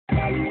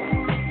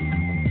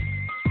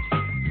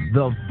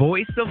The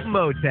voice of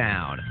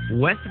Motown,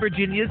 West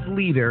Virginia's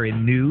leader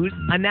in news,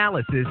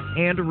 analysis,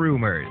 and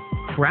rumors,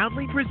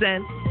 proudly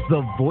presents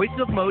the Voice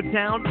of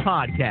Motown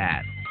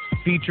podcast,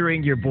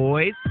 featuring your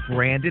boys,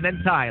 Brandon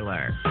and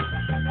Tyler.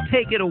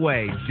 Take it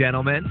away,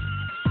 gentlemen.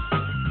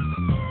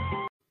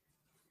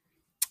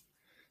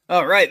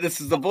 All right, this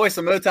is the Voice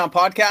of Motown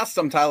podcast.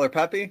 I'm Tyler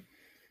Pepe.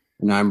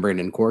 And I'm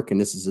Brandon Cork, and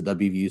this is a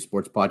WVU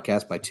Sports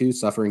podcast by two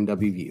suffering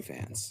WVU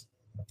fans.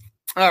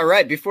 All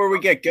right, before we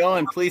get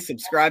going, please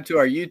subscribe to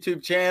our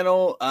YouTube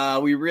channel.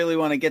 We really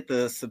want to get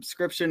the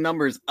subscription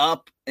numbers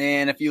up.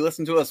 And if you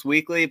listen to us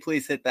weekly,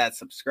 please hit that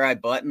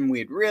subscribe button.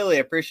 We'd really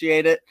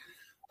appreciate it.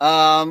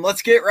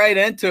 Let's get right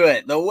into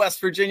it. The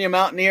West Virginia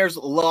Mountaineers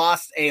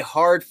lost a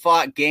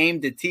hard-fought game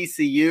to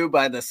TCU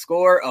by the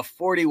score of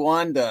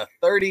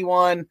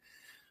 41-31.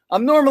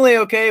 I'm normally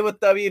okay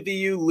with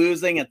WVU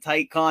losing a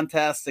tight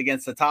contest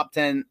against a top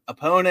 10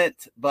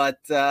 opponent, but,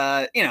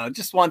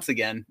 just once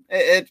again,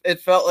 it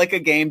felt like a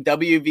game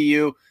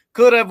WVU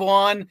could have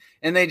won,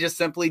 and they just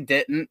simply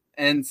didn't.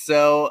 And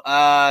so,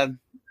 like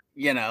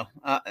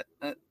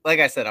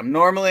I said, I'm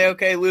normally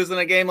okay losing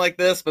a game like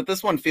this, but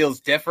this one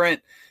feels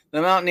different.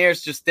 The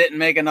Mountaineers just didn't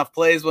make enough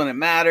plays when it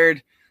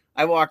mattered.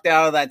 I walked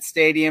out of that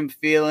stadium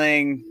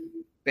feeling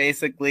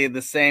basically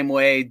the same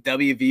way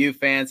WVU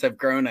fans have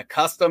grown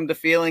accustomed to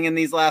feeling in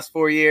these last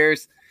 4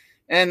 years,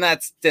 and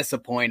that's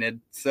disappointed.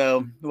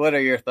 So what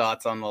are your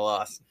thoughts on the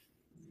loss?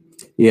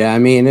 Yeah, I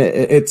mean,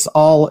 it's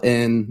all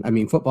in. I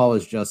mean, football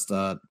is just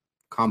a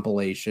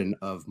compilation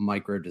of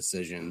micro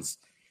decisions,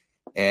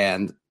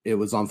 and it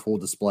was on full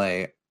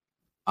display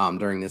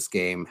during this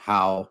game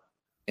how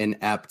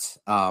inept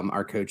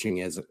our coaching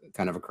is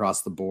kind of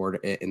across the board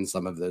in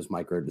some of those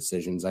micro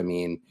decisions. I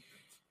mean,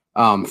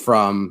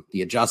 from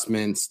the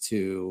adjustments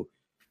to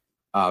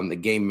the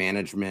game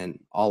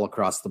management all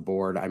across the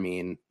board. I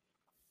mean,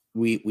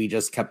 we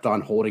just kept on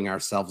holding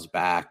ourselves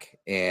back,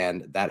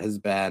 and that has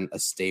been a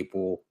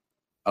staple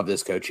of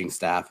this coaching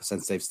staff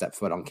since they've stepped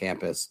foot on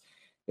campus.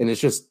 And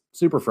it's just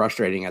super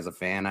frustrating as a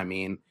fan. I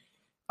mean,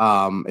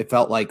 it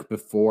felt like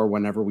before,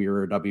 whenever we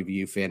were a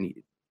WVU fan,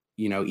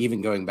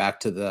 even going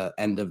back to the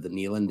end of the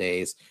Neyland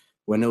days,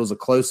 when it was a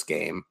close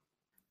game,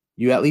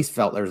 you at least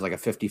felt there was like a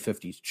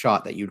 50-50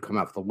 shot that you'd come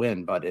out with a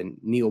win. But in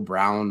Neal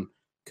Brown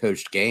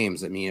coached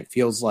games, I mean, it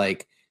feels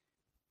like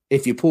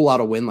if you pull out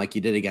a win like you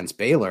did against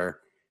Baylor,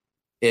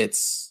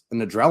 it's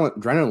an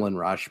adrenaline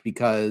rush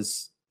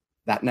because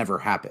that never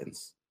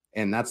happens.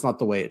 And that's not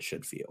the way it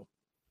should feel.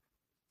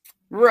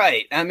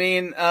 Right. I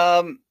mean,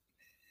 and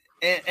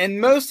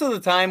most of the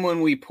time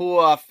when we pull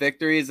off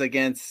victories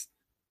against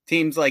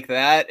teams like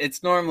that,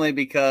 it's normally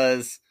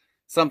because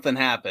something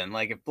happened.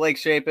 Like if Blake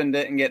Shapen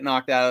didn't get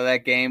knocked out of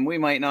that game, we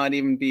might not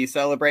even be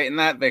celebrating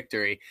that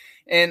victory.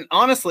 And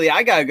honestly,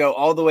 I got to go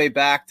all the way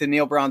back to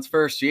Neal Brown's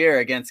first year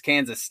against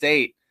Kansas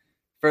State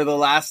for the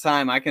last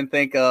time I can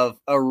think of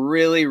a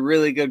really,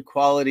 really good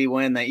quality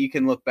win that you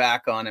can look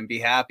back on and be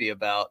happy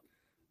about.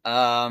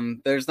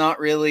 There's not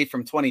really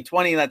from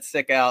 2020 that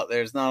stick out.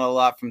 There's not a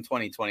lot from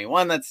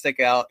 2021 that stick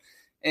out.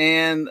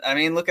 And I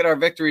mean, look at our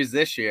victories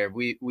this year.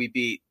 We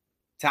beat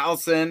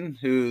Towson,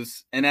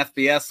 who's an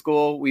FBS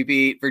school. We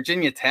beat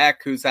Virginia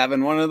Tech, who's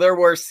having one of their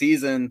worst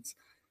seasons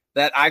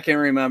that I can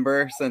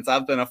remember since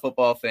I've been a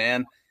football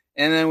fan.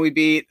 And then we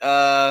beat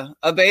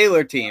a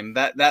Baylor team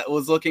that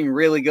was looking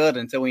really good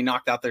until we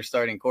knocked out their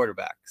starting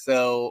quarterback.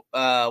 So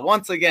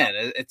once again,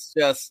 it's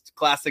just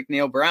classic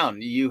Neal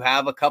Brown. You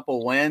have a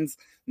couple wins.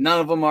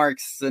 None of them are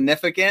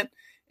significant.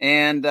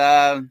 And,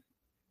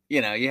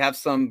 you have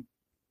some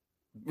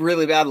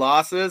really bad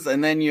losses,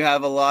 and then you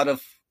have a lot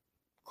of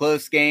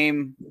close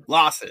game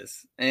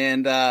losses.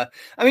 And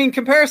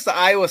compare us to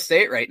Iowa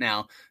State right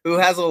now, who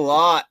has a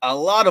lot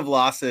of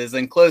losses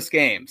and close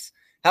games.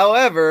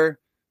 However,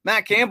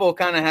 Matt Campbell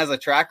kind of has a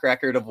track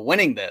record of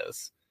winning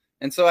those.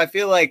 And so I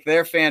feel like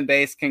their fan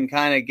base can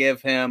kind of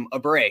give him a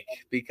break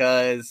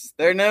because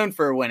they're known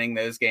for winning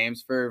those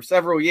games for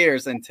several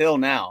years until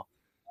now.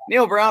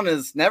 Neal Brown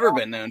has never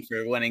been known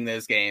for winning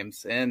those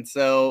games. And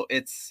so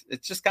it's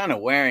just kind of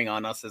wearing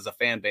on us as a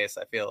fan base,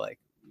 I feel like.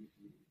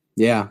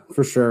 Yeah,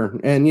 for sure.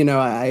 And,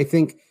 I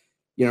think,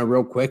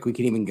 real quick, we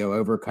can even go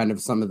over kind of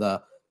some of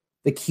the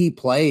key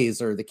plays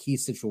or the key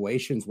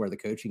situations where the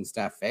coaching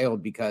staff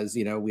failed because,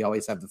 we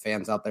always have the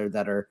fans out there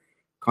that are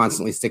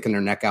constantly sticking their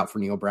neck out for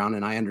Neal Brown.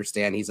 And I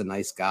understand he's a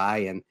nice guy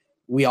and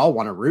we all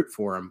want to root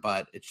for him,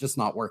 but it's just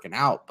not working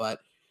out. But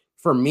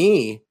for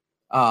me,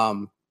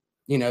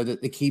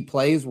 the key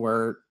plays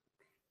were,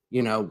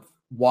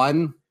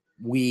 one,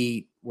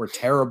 we were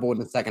terrible in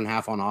the second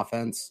half on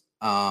offense.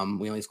 We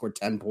only scored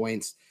 10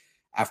 points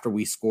after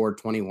we scored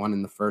 21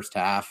 in the first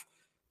half.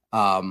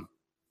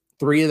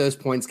 3 of those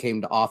points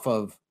came off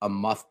of a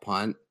muff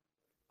punt.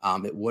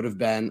 It would have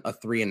been a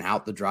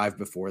 3-and-out the drive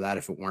before that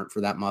if it weren't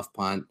for that muff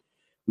punt.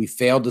 We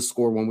failed to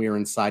score when we were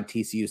inside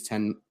TCU's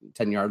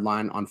 10-yard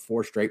line on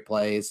 4 straight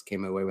plays,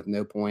 came away with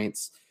no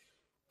points.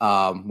 We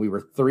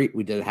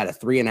had a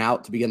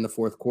 3-and-out to begin the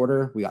fourth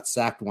quarter. We got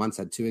sacked once,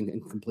 had 2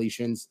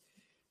 incompletions.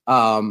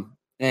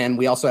 And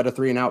we also had a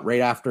 3-and-out right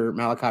after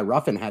Malachi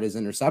Ruffin had his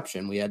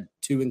interception. We had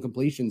 2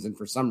 incompletions, and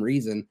for some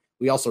reason,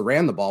 we also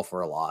ran the ball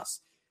for a loss.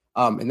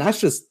 And that's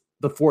just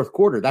the fourth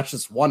quarter. That's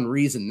just one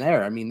reason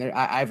there. I mean,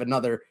 I have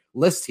another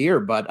list here,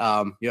 but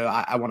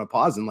I want to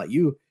pause and let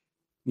you,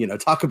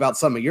 talk about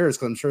some of yours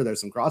because I'm sure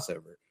there's some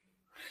crossover.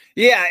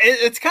 Yeah,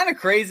 it's kind of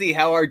crazy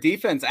how our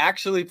defense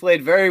actually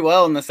played very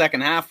well in the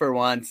second half for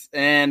once,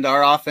 and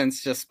our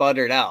offense just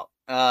sputtered out.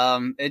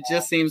 It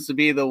just seems to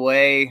be the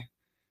way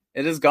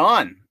it has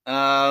gone.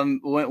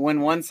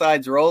 When one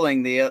side's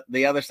rolling,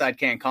 the other side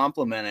can't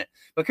complement it.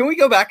 But can we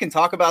go back and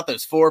talk about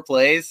those 4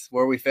 plays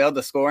where we failed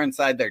to score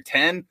inside their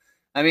 10?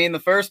 I mean, the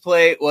first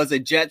play was a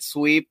jet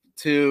sweep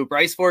to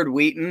Bryce Ford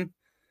Wheaton.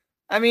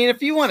 I mean,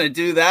 if you want to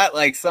do that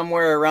like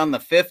somewhere around the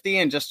 50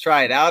 and just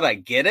try it out, I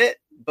get it.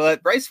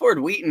 But Bryce Ford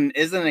Wheaton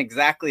isn't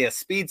exactly a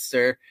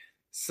speedster.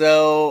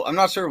 So I'm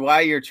not sure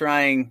why you're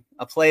trying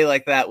a play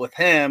like that with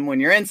him when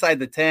you're inside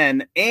the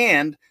 10.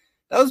 And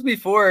that was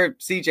before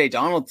CJ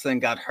Donaldson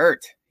got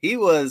hurt. He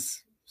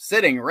was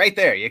sitting right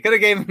there. You could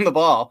have gave him the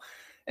ball.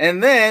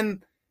 And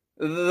then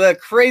the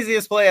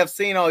craziest play I've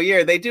seen all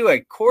year, they do a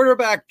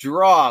quarterback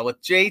draw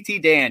with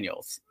JT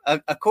Daniels,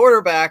 a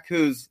quarterback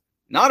who's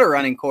not a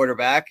running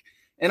quarterback.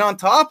 And on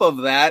top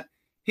of that,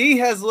 he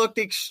has looked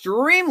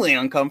extremely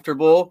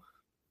uncomfortable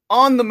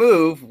on the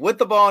move with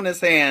the ball in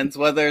his hands,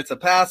 whether it's a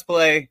pass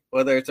play,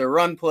 whether it's a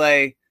run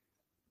play,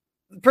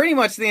 pretty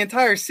much the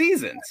entire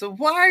season. So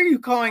why are you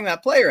calling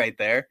that play right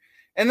there?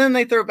 And then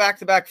they throw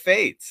back-to-back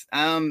fades.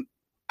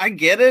 I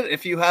get it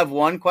if you have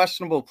one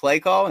questionable play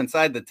call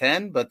inside the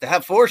 10, but to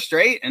have 4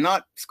 straight and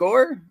not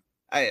score,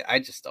 I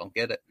just don't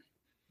get it.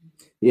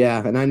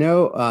 Yeah, and I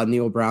know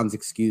Neil Brown's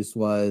excuse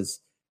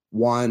was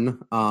one,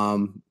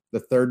 the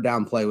third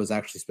down play was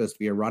actually supposed to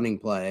be a running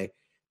play,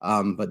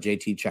 but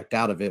JT checked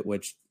out of it,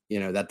 which,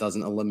 that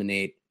doesn't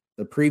eliminate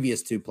the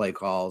previous 2 play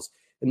calls.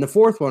 And the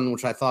fourth one,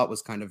 which I thought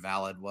was kind of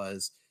valid,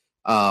 was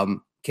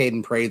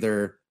Caden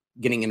Prather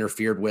getting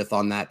interfered with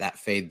on that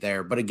fade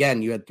there. But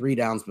again, you had 3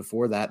 downs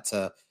before that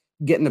to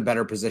get in a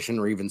better position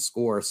or even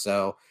score.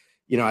 So,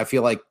 I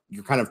feel like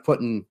you're kind of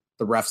putting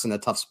the refs in a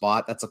tough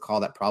spot. That's a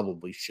call that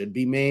probably should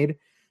be made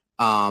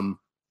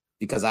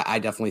because I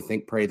definitely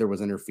think Prather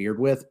was interfered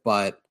with.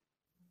 But,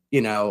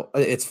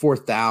 it's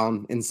 4th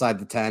down inside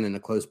the 10 in a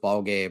close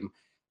ball game.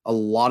 A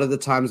lot of the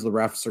times the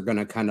refs are going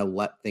to kind of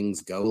let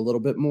things go a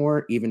little bit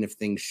more, even if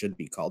things should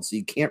be called. So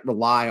you can't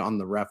rely on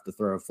the ref to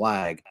throw a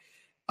flag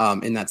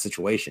in that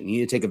situation. You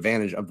need to take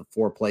advantage of the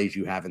 4 plays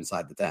you have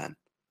inside the 10.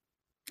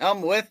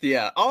 I'm with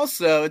you.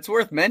 Also, it's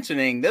worth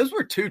mentioning, those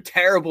were 2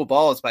 terrible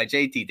balls by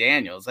JT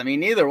Daniels. I mean,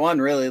 neither one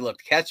really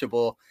looked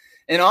catchable.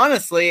 And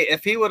honestly,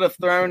 if he would have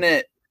thrown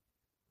it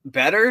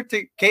better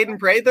to Caden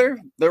Prather,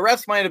 the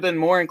refs might have been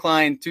more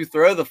inclined to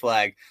throw the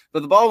flag.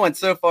 But the ball went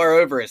so far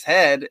over his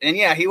head. And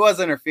yeah, he was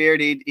interfered.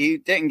 He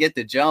didn't get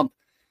the jump.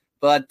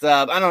 But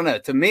I don't know.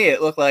 To me,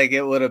 it looked like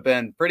it would have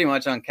been pretty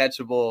much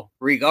uncatchable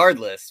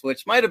regardless,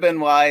 which might have been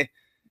why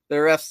the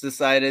refs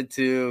decided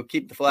to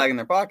keep the flag in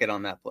their pocket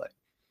on that play.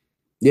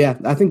 Yeah,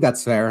 I think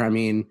that's fair. I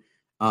mean,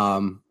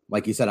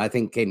 like you said, I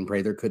think Caden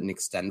Prather couldn't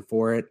extend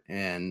for it.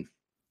 And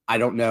I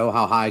don't know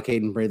how high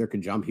Caden Prather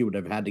could jump. He would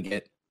have had to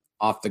get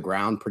off the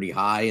ground pretty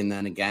high. And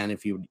then again,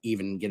 if he would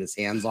even get his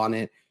hands on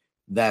it,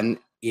 then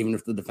even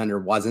if the defender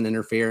wasn't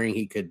interfering,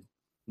 he could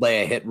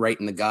lay a hit right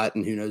in the gut.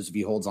 And who knows if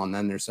he holds on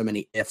then. There's so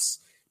many ifs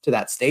to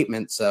that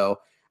statement. So,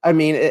 I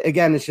mean,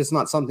 again, it's just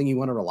not something you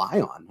want to rely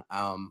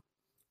on.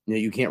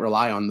 You can't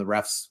rely on the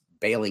refs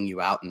bailing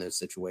you out in those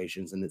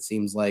situations. And it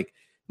seems like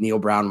Neil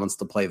Brown wants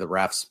to play the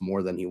refs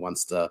more than he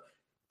wants to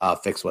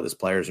fix what his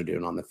players are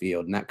doing on the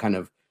field. And that kind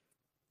of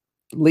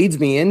leads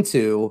me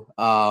into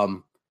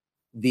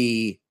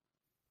the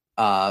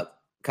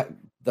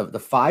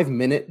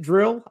 5-minute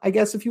drill, I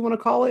guess, if you want to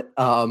call it,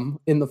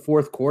 in the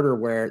fourth quarter,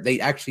 where they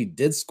actually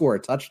did score a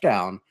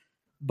touchdown,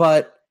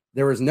 but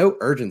there was no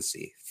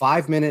urgency.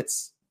 5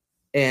 minutes,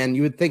 and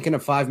you would think in a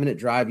 5-minute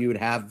drive, you would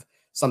have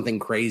something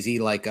crazy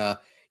like a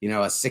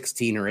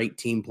 16 or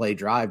 18 play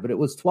drive, but it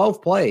was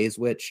 12 plays,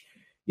 which,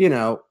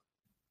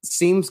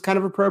 seems kind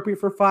of appropriate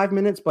for 5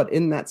 minutes. But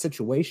in that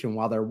situation,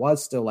 while there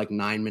was still like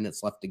 9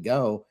 minutes left to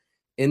go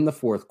in the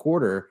fourth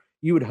quarter,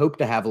 you would hope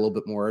to have a little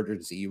bit more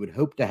urgency. You would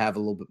hope to have a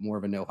little bit more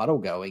of a no huddle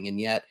going. And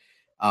yet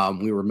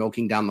we were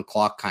milking down the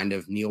clock kind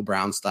of Neil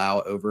Brown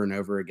style over and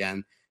over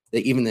again.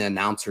 Even the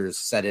announcers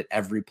said it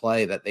every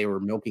play that they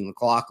were milking the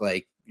clock.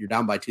 Like, you're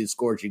down by 2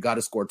 scores. You got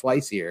to score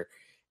twice here.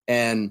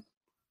 And,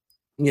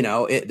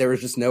 there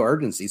was just no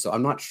urgency. So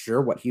I'm not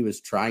sure what he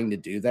was trying to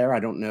do there. I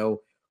don't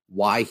know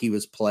why he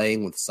was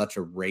playing with such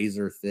a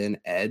razor thin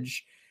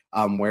edge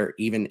where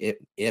even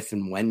if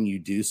and when you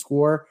do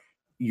score,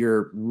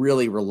 you're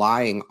really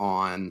relying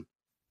on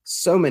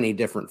so many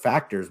different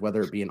factors,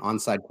 whether it be an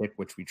onside kick,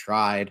 which we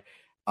tried,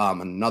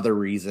 another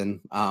reason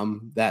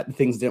that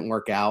things didn't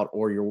work out,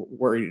 or you're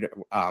worried,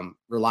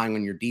 relying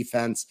on your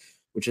defense,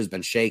 which has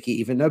been shaky,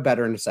 even no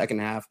better in the second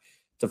half,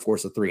 to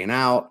force a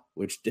 3-and-out,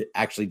 which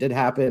actually did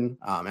happen.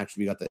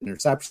 Actually, we got the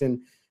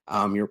interception.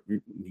 You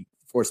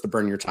forced to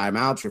burn your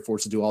timeouts. You're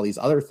forced to do all these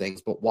other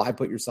things. But why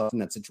put yourself in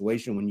that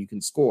situation when you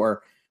can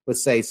score with,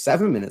 say,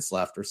 7 minutes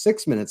left or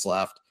 6 minutes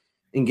left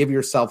and give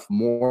yourself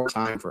more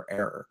time for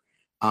error?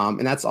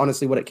 And that's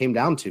honestly what it came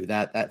down to.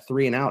 That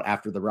 3 and out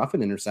after the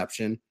Ruffin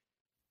interception,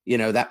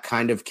 that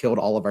kind of killed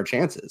all of our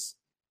chances.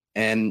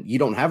 And you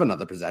don't have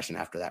another possession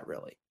after that,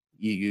 really.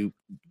 You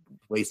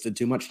wasted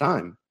too much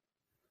time.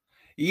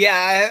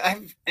 Yeah,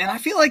 I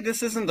feel like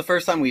this isn't the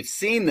first time we've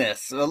seen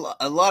this.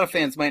 A lot of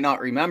fans might not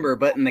remember,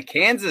 but in the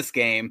Kansas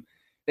game,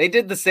 they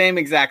did the same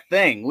exact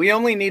thing. We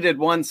only needed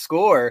one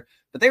score,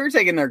 but they were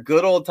taking their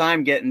good old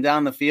time getting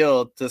down the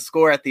field to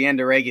score at the end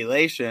of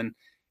regulation.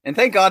 And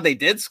thank God they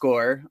did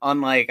score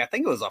on, I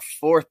think it was a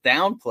 4th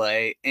down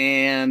play.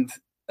 And,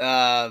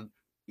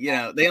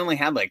 they only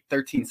had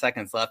 13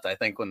 seconds left, I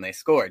think, when they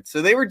scored.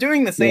 So they were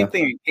doing the same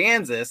thing in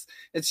Kansas.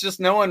 It's just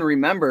no one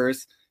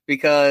remembers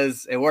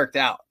because it worked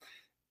out.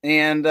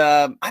 And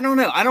I don't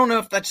know. I don't know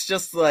if that's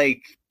just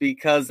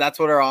because that's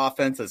what our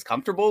offense is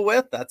comfortable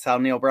with. That's how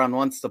Neal Brown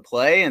wants to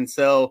play. And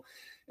so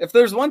if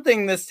there's one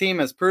thing this team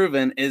has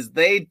proven is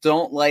they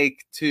don't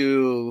like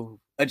to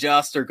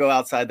adjust or go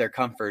outside their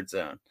comfort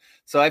zone.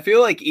 So I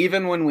feel like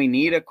even when we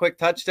need a quick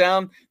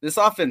touchdown, this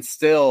offense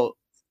still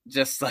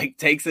just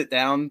takes it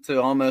down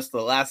to almost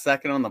the last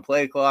second on the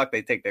play clock.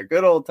 They take their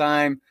good old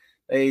time.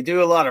 They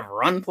do a lot of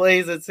run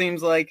plays, it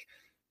seems like,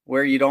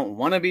 where you don't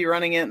want to be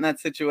running it in that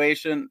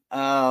situation.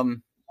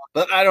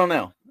 But I don't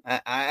know.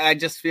 I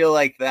just feel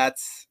like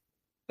that's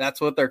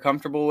what they're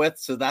comfortable with.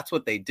 So that's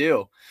what they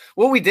do.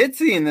 What we did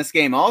see in this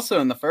game also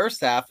in the first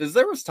half is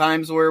there was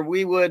times where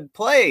we would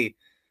play.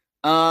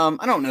 I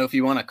don't know if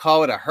you want to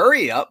call it a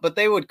hurry up, but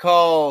they would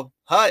call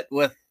Hut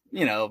with,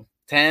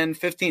 10,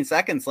 15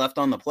 seconds left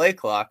on the play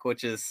clock,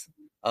 which is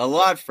a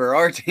lot for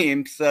our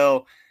team.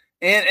 So,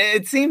 and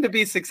it seemed to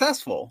be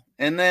successful.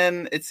 And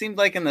then it seemed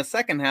like in the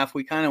second half,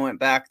 we kind of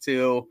went back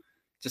to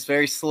just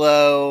very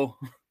slow,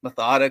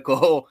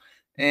 methodical.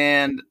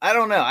 And I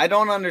don't know. I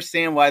don't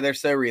understand why they're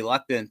so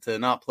reluctant to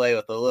not play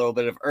with a little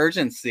bit of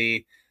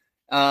urgency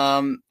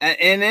in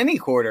any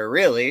quarter,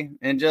 really,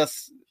 and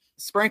just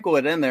sprinkle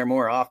it in there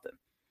more often.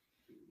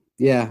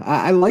 Yeah,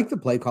 I like the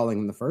play calling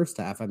in the first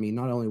half. I mean,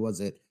 not only was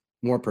it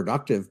more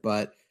productive,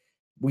 but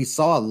we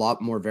saw a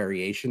lot more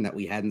variation that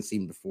we hadn't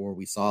seen before.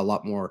 We saw a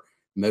lot more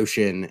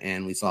motion,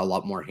 and we saw a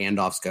lot more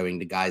handoffs going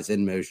to guys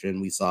in motion.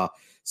 We saw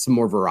some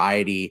more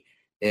variety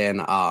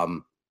in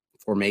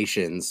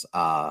formations.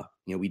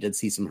 We did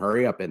see some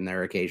hurry up in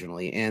there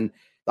occasionally, and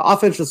the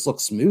offense just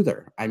looked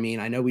smoother. I mean,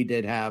 I know we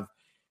did have,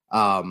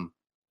 a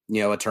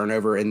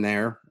turnover in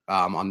there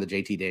on the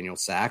JT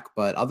Daniels sack,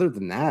 but other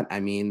than that, I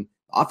mean,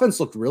 the offense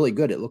looked really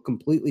good. It looked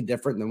completely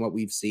different than what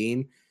we've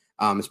seen,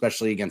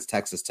 especially against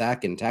Texas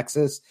Tech in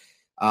Texas.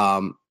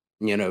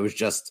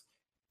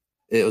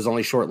 It was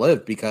only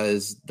short-lived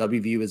because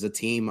WVU is a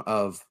team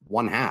of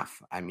one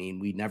half. I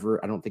mean,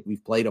 I don't think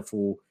we've played a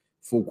full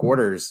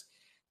quarters,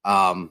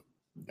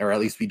 or at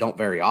least we don't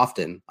very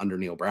often under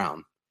Neal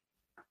Brown.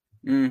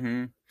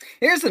 Mm-hmm.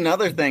 Here's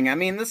another thing. I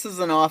mean, this is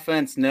an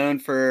offense known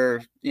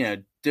for,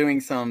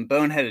 doing some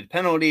boneheaded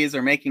penalties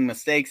or making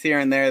mistakes here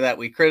and there that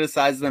we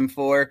criticize them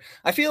for.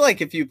 I feel like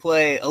if you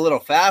play a little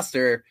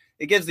faster,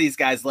 it gives these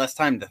guys less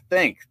time to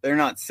think. They're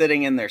not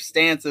sitting in their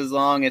stances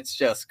long. It's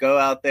just go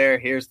out there.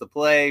 Here's the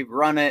play,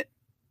 run it.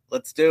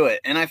 Let's do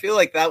it. And I feel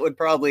like that would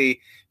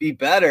probably be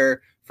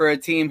better for a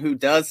team who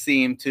does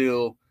seem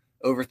to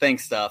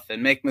overthink stuff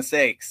and make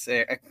mistakes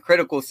at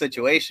critical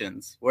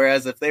situations.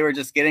 Whereas if they were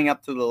just getting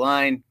up to the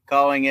line,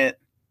 calling it,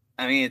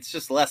 I mean, it's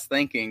just less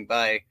thinking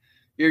by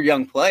your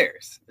young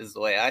players is the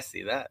way I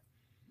see that.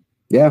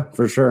 Yeah,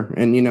 for sure.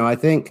 And, I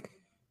think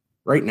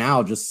right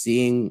now, just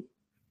seeing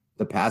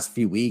the past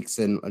few weeks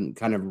and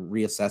kind of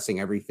reassessing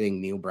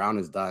everything Neal Brown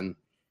has done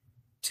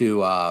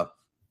to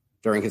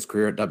during his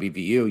career at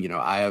WVU,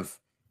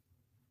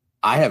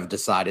 I have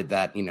decided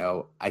that,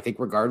 I think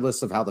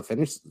regardless of how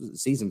the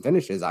season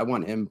finishes, I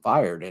want him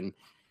fired. And,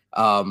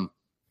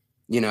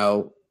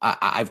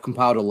 I've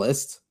compiled a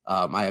list.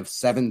 I have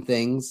 7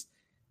 things,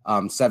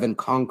 7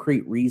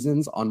 concrete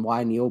reasons on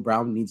why Neal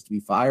Brown needs to be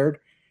fired.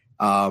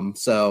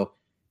 So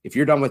if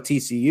you're done with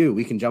TCU,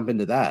 we can jump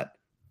into that.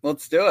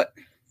 Let's do it.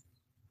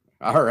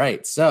 All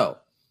right. So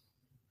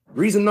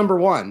reason number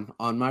 1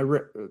 on my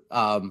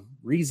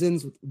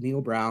reasons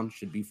Neal Brown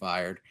should be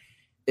fired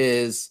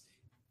is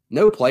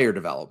no player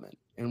development.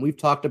 And we've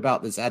talked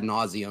about this ad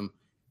nauseum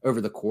over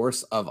the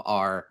course of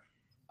our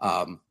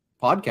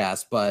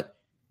podcast, but,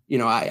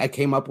 I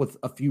came up with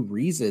a few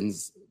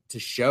reasons to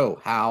show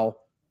how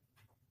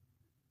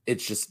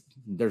it's just,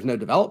 there's no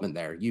development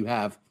there. You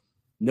have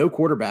no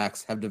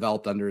quarterbacks have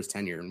developed under his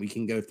tenure, and we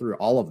can go through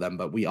all of them,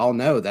 but we all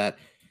know that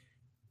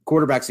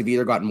quarterbacks have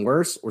either gotten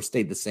worse or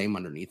stayed the same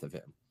underneath of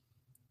him.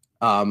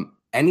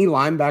 Any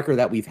linebacker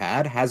that we've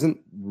had hasn't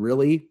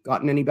really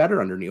gotten any better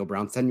under Neal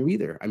Brown's tenure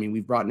either. I mean,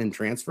 we've brought in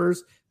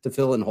transfers to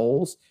fill in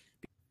holes.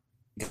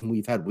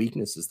 We've had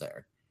weaknesses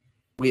there.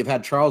 We have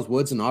had Charles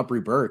Woods and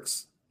Aubrey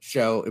Burks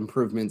show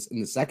improvements in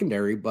the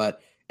secondary,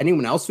 but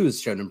anyone else who has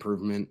shown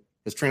improvement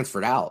has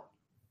transferred out.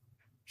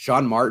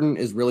 Sean Martin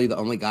is really the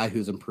only guy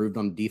who's improved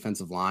on the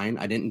defensive line.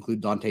 I didn't include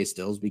Dante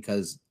Stills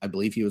because I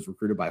believe he was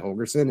recruited by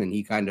Holgerson and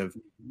he kind of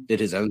did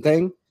his own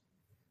thing.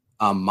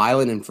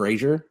 Milan and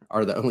Frazier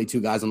are the only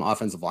two guys on the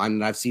offensive line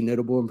that I've seen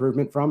notable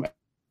improvement from.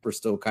 We're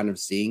still kind of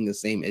seeing the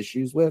same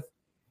issues with.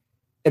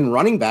 And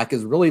running back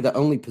is really the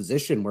only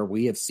position where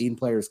we have seen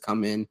players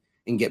come in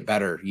and get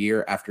better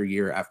year after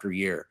year after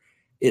year,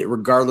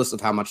 regardless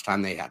of how much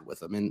time they had with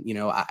them. And,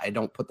 I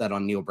don't put that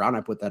on Neil Brown.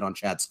 I put that on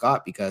Chad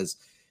Scott because,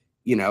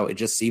 it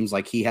just seems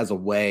like he has a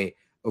way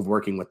of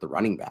working with the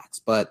running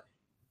backs. But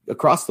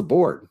across the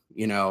board,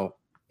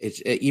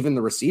 even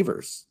the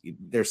receivers,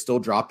 there's still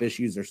drop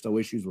issues. There's still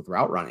issues with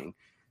route running.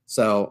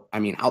 So,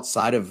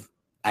 outside of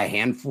a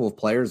handful of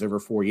players over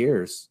 4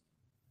 years,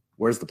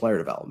 where's the player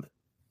development?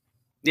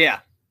 Yeah,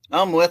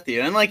 I'm with you.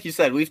 And like you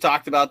said, we've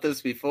talked about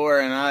this before,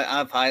 and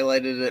I've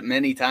highlighted it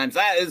many times.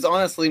 That is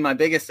honestly my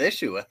biggest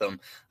issue with him.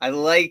 I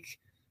like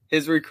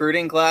his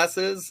recruiting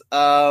classes.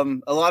 A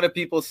lot of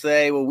people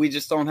say, well, we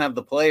just don't have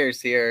the players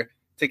here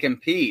to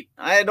compete.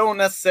 I don't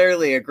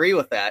necessarily agree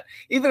with that.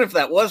 Even if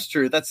that was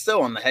true, that's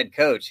still on the head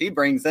coach. He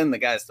brings in the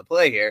guys to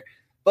play here.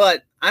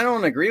 But I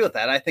don't agree with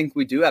that. I think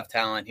we do have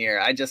talent here.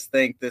 I just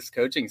think this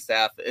coaching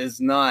staff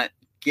is not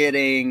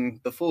getting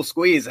the full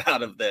squeeze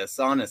out of this,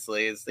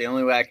 honestly, is the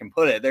only way I can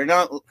put it. They're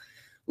not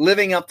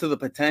living up to the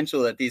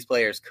potential that these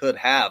players could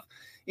have.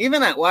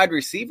 Even at wide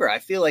receiver, I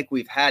feel like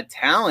we've had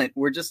talent.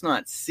 We're just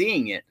not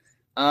seeing it.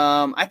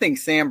 I think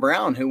Sam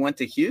Brown, who went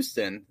to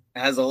Houston,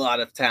 has a lot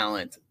of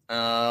talent.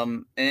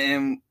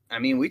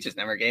 We just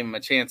never gave him a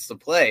chance to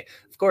play.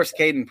 Of course,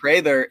 Caden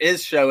Prather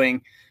is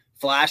showing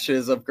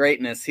flashes of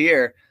greatness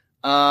here.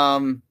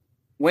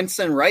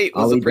 Winston Wright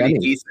was pretty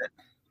decent.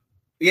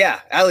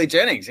 Yeah, Ali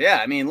Jennings.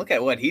 Yeah, look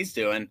at what he's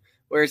doing.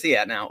 Where is he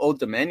at now? Old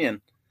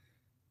Dominion,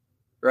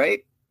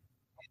 right?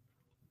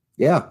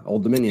 Yeah,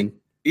 Old Dominion.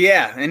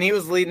 Yeah, and he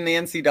was leading the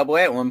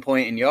NCAA at one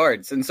point in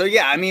yards. And so,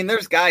 yeah,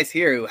 there's guys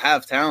here who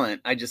have talent.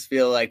 I just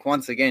feel like,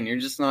 once again, you're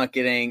just not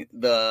getting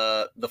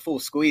the full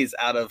squeeze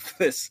out of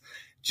this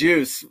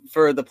juice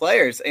for the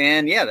players.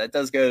 And, yeah, that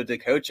does go to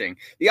coaching.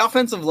 The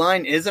offensive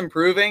line is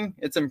improving.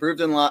 It's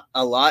improved a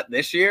lot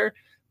this year.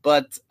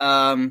 But,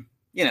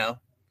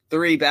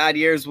 3 bad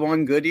years,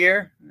 1 good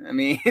year.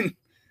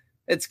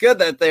 It's good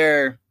that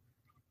they're,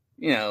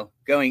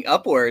 going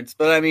upwards.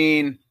 But, I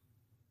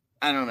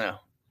don't know.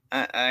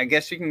 I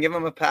guess you can give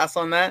them a pass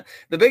on that.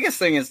 The biggest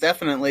thing is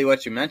definitely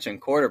what you mentioned,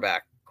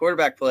 quarterback.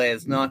 Quarterback play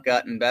has not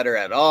gotten better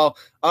at all.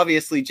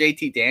 Obviously,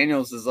 JT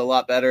Daniels is a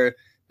lot better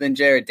than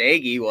Jared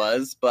Dagey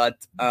was,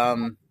 but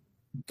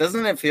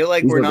doesn't it feel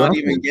like we're not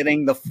even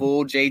getting the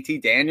full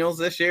JT Daniels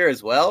this year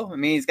as well?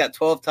 He's got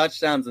 12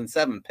 touchdowns and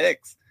 7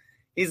 picks.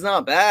 He's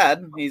not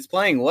bad. He's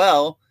playing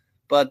well,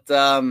 but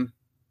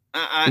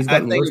I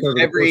think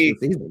every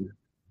season.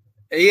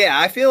 Yeah,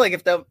 I feel like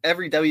if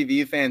every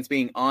WVU fan's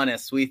being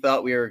honest, we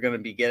thought we were going to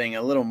be getting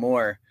a little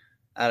more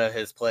out of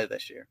his play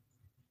this year.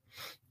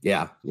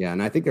 Yeah,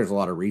 and I think there's a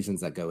lot of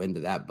reasons that go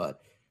into that,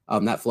 but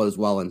that flows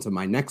well into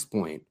my next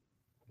point,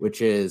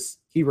 which is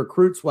he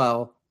recruits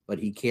well, but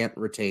he can't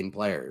retain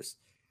players.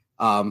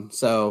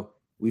 So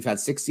we've had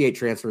 68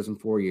 transfers in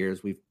 4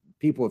 years.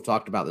 People have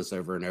talked about this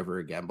over and over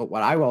again, but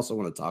what I also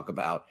want to talk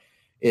about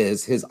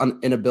is his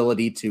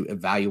inability to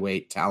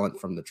evaluate talent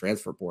from the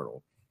transfer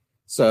portal.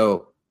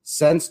 So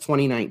since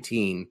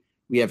 2019,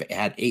 we have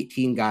had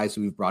 18 guys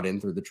who we've brought in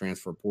through the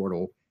transfer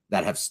portal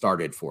that have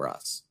started for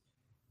us.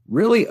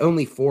 Really,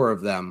 only 4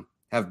 of them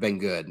have been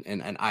good.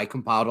 And I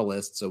compiled a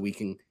list so we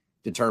can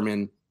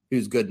determine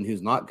who's good and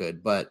who's not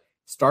good. But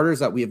starters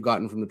that we have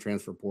gotten from the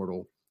transfer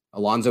portal,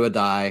 Alonzo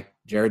Adai,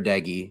 Jared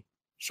Dagey,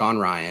 Sean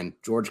Ryan,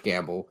 George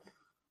Gamble,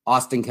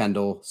 Austin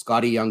Kendall,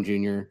 Scotty Young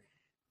Jr.,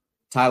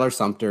 Tyler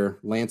Sumter,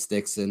 Lance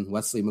Dixon,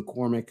 Wesley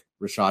McCormick,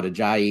 Rashad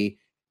Ajayi,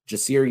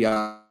 Jasir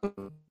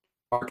Young,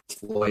 Marcus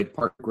Floyd,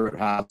 Parker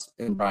Groothouse,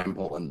 and Brian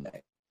Poland.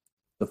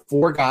 The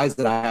 4 guys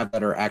that I have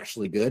that are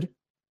actually good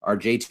are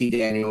JT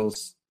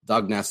Daniels,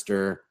 Doug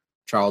Nestor,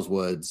 Charles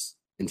Woods,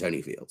 and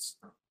Tony Fields.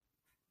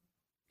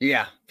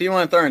 Yeah, if you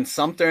want to throw in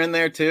Sumter in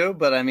there too,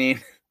 but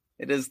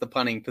it is the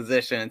punting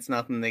position. It's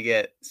nothing to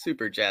get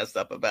super jazzed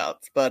up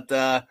about. But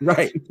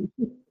right.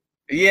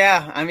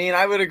 Yeah,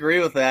 I would agree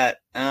with that.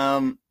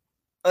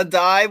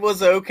 Adai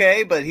was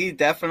okay, but he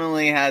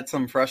definitely had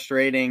some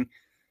frustrating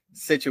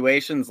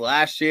situations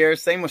last year.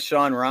 Same with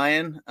Sean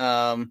Ryan.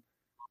 At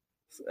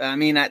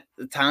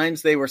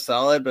times they were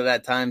solid, but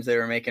at times they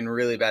were making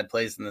really bad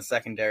plays in the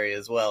secondary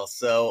as well.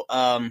 So,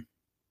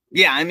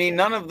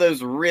 none of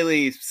those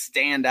really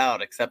stand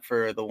out except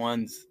for the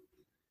ones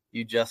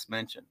you just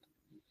mentioned.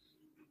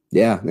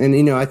 Yeah.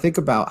 And, I think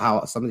about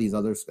how some of these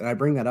others, and I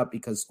bring that up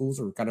because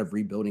schools are kind of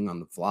rebuilding on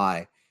the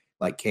fly,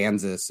 like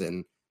Kansas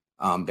and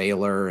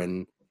Baylor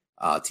and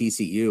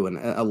TCU. And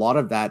a lot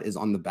of that is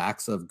on the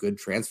backs of good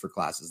transfer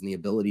classes and the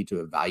ability to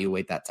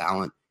evaluate that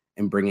talent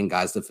and bring in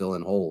guys to fill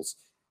in holes.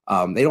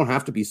 They don't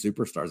have to be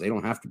superstars. They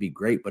don't have to be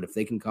great, but if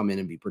they can come in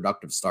and be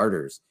productive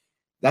starters,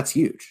 that's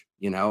huge,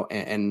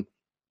 and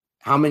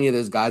how many of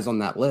those guys on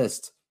that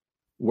list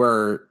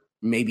were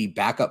maybe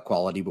backup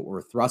quality, but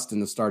were thrust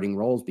into starting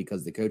roles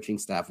because the coaching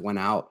staff went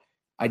out,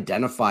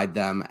 identified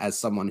them as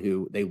someone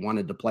who they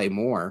wanted to play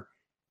more,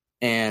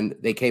 and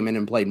they came in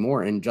and played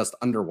more and just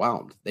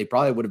underwhelmed. They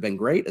probably would have been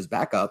great as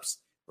backups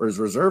or as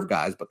reserve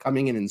guys, but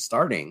coming in and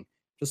starting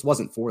just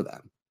wasn't for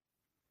them.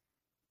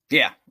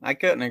 Yeah, I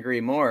couldn't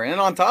agree more. And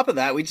on top of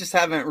that, we just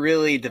haven't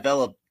really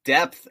developed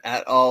depth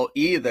at all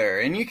either.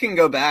 And you can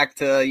go back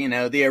to,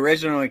 the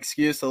original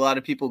excuse a lot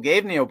of people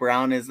gave Neal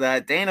Brown is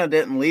that Dana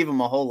didn't leave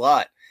him a whole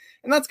lot.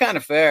 And that's kind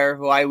of fair,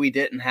 why we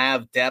didn't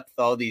have depth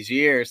all these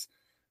years.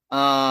 But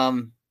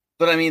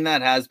I mean,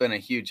 that has been a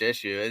huge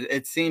issue.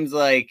 It seems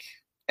like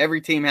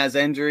every team has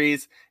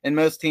injuries, and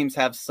most teams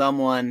have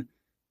someone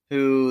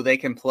who they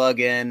can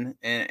plug in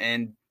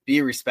and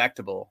be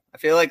respectable. I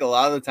feel like a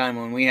lot of the time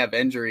when we have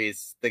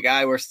injuries, the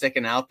guy we're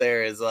sticking out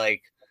there is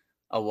like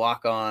a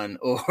walk-on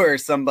or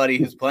somebody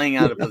who's playing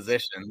out of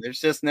position. There's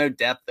just no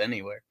depth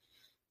anywhere.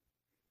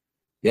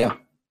 Yeah.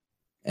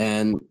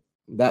 And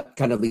that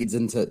kind of leads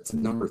into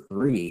number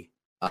 3,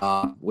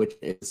 which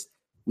is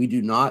we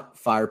do not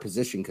fire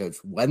position coach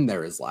when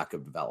there is lack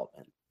of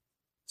development.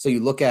 So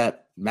you look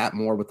at Matt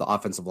Moore with the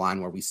offensive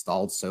line where we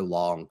stalled so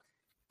long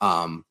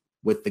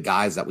with the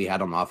guys that we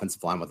had on the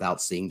offensive line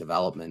without seeing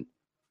development.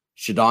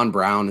 Shadon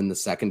Brown in the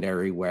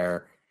secondary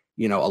where,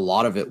 a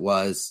lot of it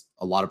was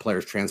a lot of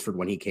players transferred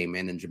when he came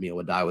in and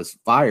Jamil Adai was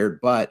fired,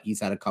 but he's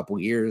had a couple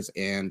years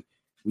and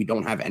we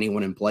don't have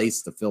anyone in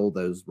place to fill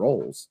those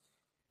roles.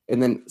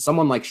 And then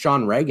someone like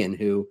Sean Reagan,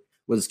 who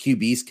was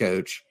QB's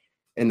coach,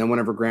 and then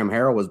whenever Graham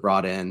Harrell was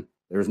brought in,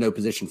 there was no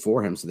position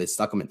for him, so they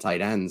stuck him at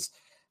tight ends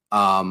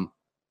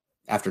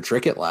after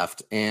Trickett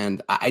left.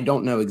 And I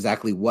don't know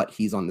exactly what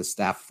he's on the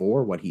staff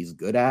for, what he's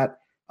good at,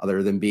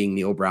 other than being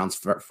Neal Brown's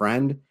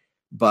friend,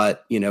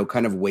 but,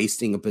 kind of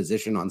wasting a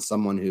position on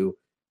someone who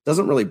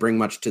doesn't really bring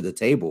much to the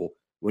table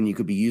when you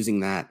could be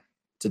using that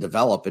to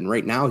develop. And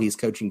right now he's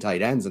coaching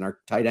tight ends, and our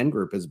tight end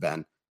group has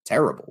been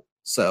terrible.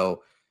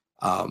 So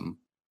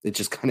it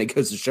just kind of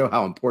goes to show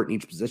how important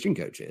each position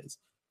coach is.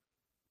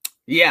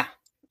 Yeah,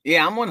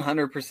 I'm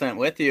 100%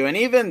 with you. And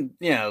even,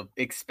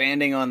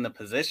 expanding on the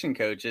position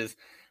coaches,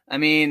 I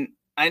mean,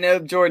 I know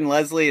Jordan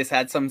Leslie has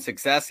had some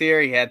success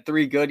here. He had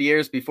 3 good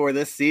years before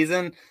this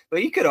season,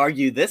 but you could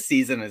argue this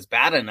season is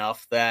bad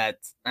enough that,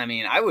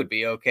 I would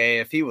be okay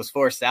if he was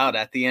forced out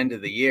at the end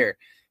of the year,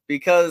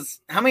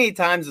 because how many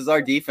times is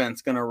our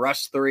defense going to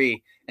rush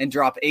 3 and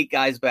drop 8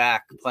 guys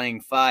back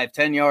playing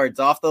 5-10 yards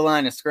off the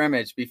line of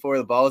scrimmage before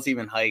the ball is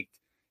even hiked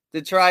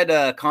to try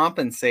to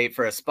compensate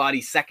for a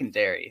spotty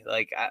secondary?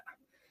 Like,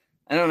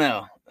 I don't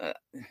know.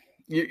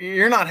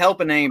 You're not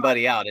helping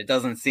anybody out. It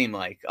doesn't seem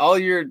like. All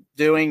you're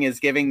doing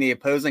is giving the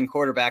opposing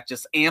quarterback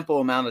just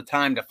ample amount of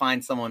time to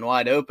find someone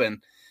wide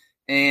open.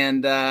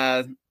 And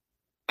I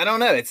don't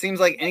know. It seems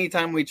like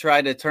anytime we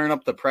try to turn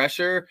up the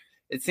pressure,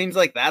 it seems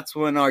like that's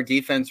when our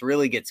defense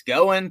really gets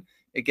going.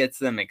 It gets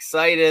them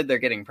excited. They're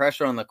getting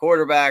pressure on the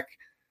quarterback.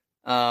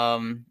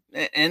 And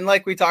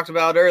like we talked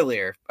about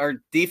earlier, our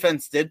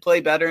defense did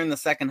play better in the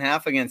second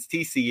half against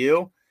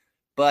TCU.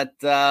 But,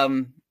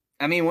 when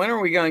are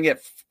we going to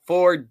get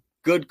 4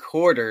 good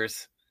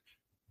quarters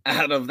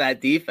out of that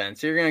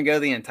defense? You're going to go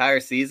the entire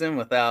season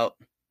without,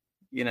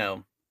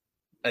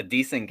 a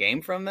decent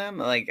game from them?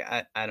 Like,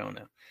 I don't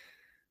know.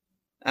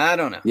 I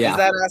don't know. Yeah. Is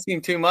that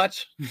asking too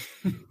much?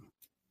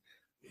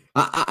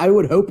 I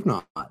would hope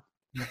not.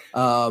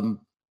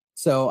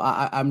 So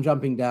I'm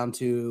jumping down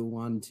to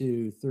 1,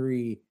 2,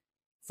 3,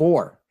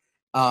 4.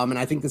 And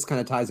I think this kind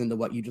of ties into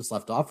what you just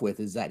left off with,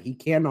 is that he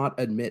cannot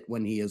admit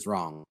when he is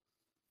wrong.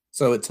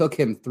 So it took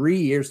him 3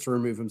 years to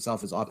remove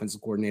himself as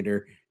offensive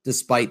coordinator,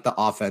 despite the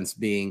offense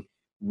being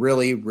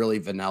really, really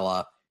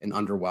vanilla and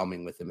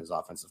underwhelming with him as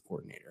offensive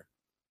coordinator.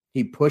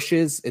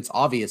 It's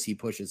obvious he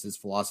pushes his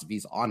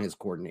philosophies on his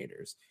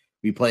coordinators.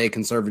 We play a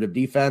conservative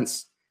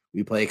defense.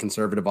 We play a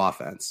conservative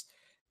offense.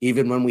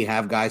 Even when we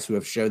have guys who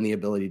have shown the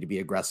ability to be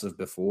aggressive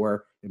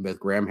before, in both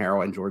Graham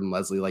Harrell and Jordan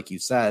Leslie, like you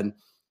said,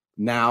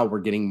 now we're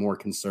getting more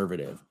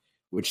conservative,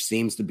 which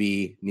seems to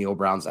be Neal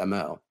Brown's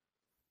MO.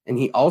 And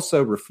he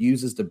also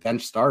refuses to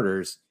bench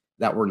starters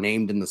that were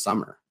named in the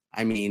summer.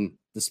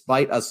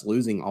 Despite us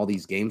losing all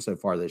these games so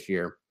far this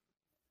year,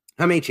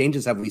 how many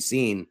changes have we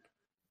seen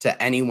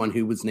to anyone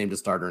who was named a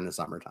starter in the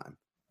summertime?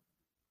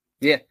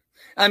 Yeah.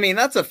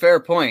 That's a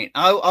fair point.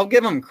 I'll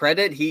give him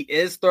credit. He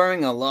is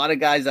throwing a lot of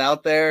guys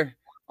out there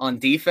on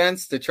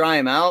defense to try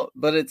him out,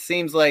 but it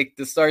seems like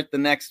to start the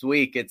next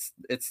week, it's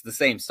the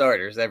same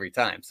starters every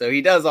time. So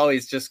he does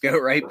always just go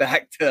right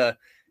back to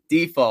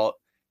default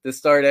to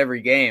start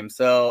every game.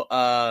 So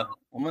I'm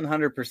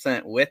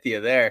 100% with you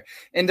there.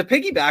 And to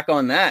piggyback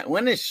on that,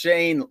 when is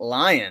Shane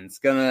Lyons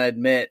going to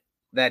admit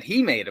that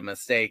he made a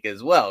mistake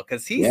as well?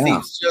 Because he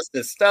seems just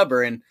as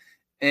stubborn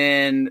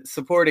and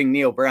supporting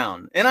Neal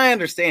Brown. And I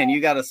understand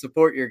you got to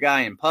support your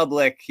guy in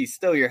public. He's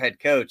still your head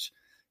coach.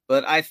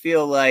 But I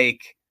feel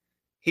like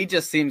he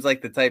just seems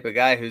like the type of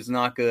guy who's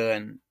not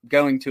going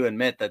to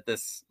admit that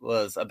this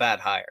was a bad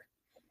hire.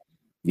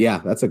 Yeah,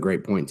 that's a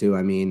great point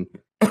too.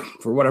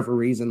 For whatever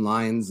reason,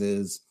 Lyons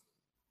is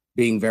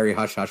being very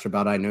hush-hush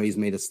about it. I know he's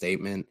made a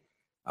statement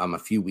a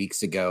few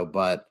weeks ago,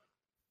 but,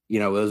 it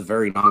was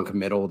very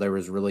non-committal. There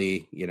was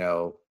really,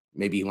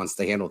 maybe he wants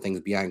to handle things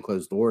behind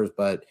closed doors,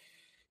 but,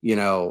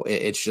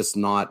 it's just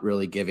not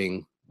really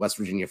giving West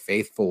Virginia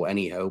faithful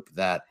any hope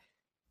that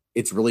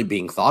it's really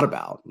being thought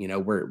about,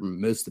 where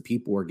most of the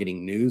people are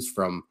getting news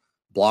from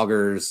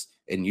bloggers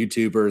and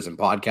YouTubers and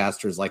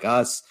podcasters like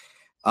us.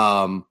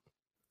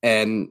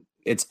 And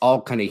it's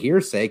all kind of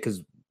hearsay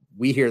because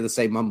we hear the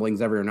same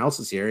mumblings everyone else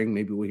is hearing.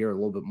 Maybe we hear a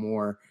little bit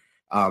more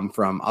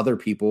from other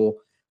people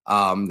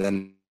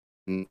than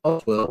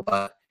else will,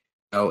 but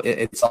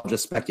it's all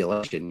just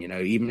speculation.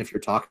 Even if you're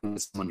talking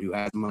to someone who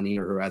has money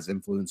or who has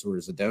influence or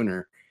is a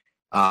donor,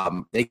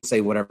 they can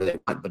say whatever they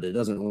want, but it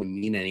doesn't really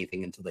mean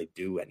anything until they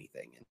do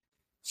anything. And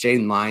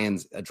Shane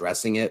Lyons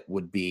addressing it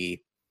would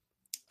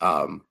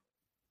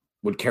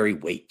carry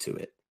weight to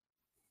it.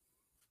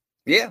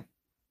 Yeah,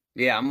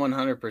 I'm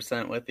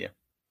 100% with you.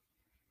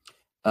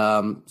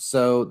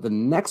 So the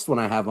next one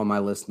I have on my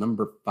list,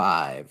 number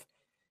 5,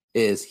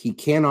 is he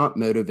cannot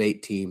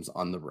motivate teams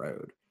on the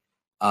road.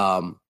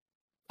 I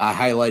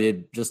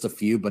highlighted just a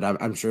few, but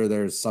I'm sure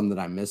there's some that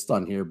I missed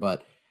on here.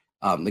 But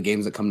the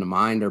games that come to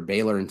mind are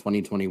Baylor in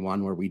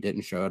 2021, where we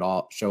didn't show it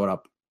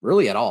up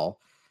really at all.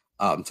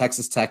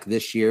 Texas Tech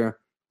this year,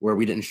 where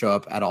we didn't show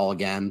up at all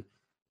again.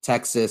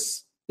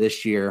 Texas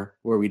this year,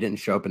 where we didn't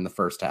show up in the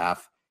first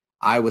half.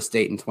 Iowa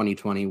State in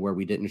 2020, where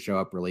we didn't show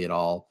up really at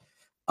all.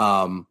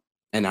 And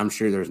I'm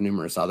sure there's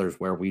numerous others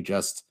where we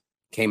just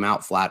came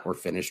out flat or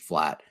finished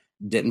flat,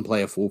 didn't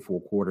play a full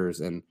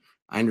quarters. And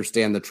I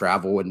understand the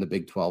travel in the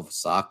Big 12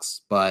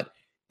 sucks, but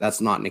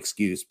that's not an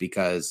excuse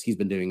because he's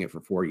been doing it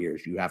for 4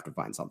 years. You have to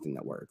find something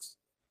that works.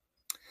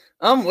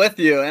 I'm with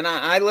you. And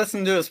I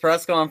listened to his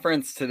press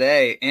conference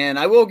today, and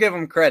I will give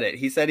him credit.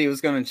 He said he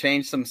was going to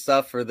change some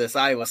stuff for this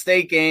Iowa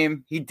State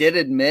game. He did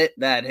admit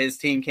that his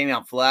team came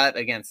out flat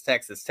against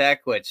Texas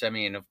Tech, which, I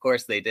mean, of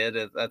course they did.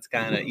 That's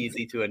kind of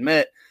easy to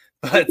admit.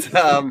 But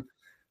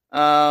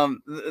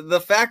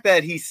the fact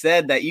that he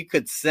said that you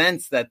could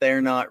sense that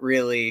they're not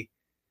really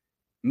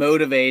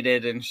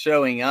motivated and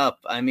showing up,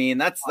 I mean,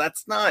 that's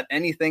not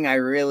anything I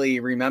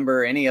really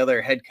remember any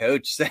other head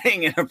coach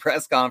saying in a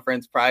press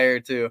conference prior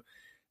to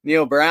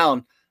Neil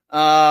Brown.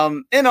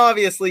 And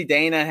obviously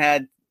Dana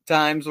had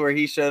times where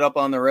he showed up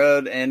on the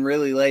road and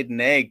really laid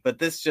an egg, but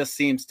this just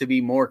seems to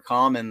be more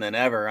common than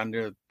ever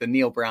under the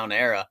Neil Brown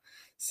era.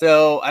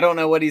 So I don't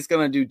know what he's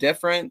going to do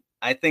different.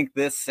 I think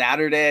this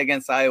Saturday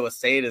against Iowa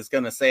State is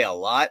going to say a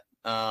lot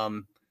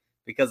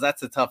because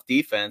that's a tough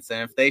defense.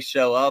 And if they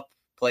show up,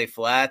 play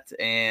flat,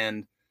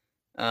 and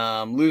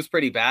lose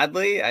pretty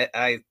badly,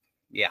 I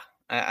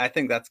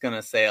think that's going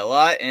to say a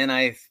lot. And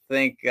I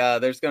think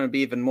there's going to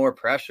be even more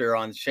pressure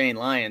on Shane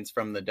Lyons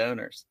from the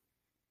donors.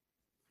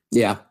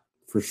 Yeah,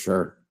 for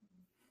sure.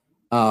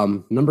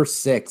 Number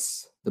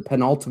 6, the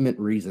penultimate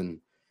reason,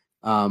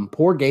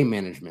 poor game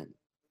management.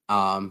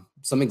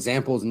 Some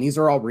examples, and these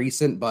are all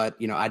recent, but,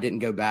 I didn't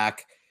go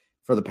back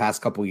for the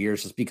past couple of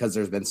years just because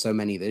there's been so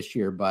many this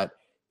year, but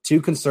too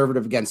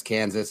conservative against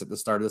Kansas at the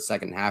start of the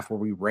second half where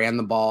we ran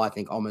the ball, I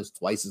think, almost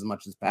twice as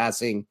much as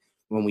passing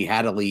when we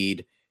had a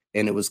lead.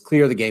 And it was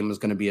clear the game was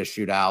going to be a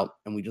shootout,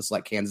 and we just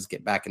let Kansas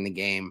get back in the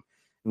game,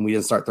 and we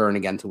didn't start throwing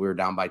again until we were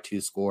down by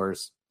 2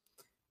 scores.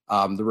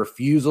 The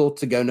refusal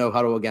to go no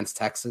huddle against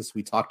Texas.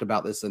 We talked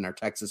about this in our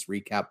Texas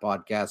recap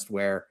podcast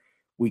where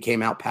we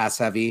came out pass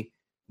heavy,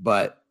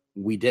 but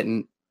we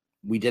didn't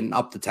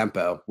up the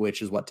tempo,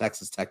 which is what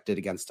Texas Tech did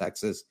against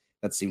Texas.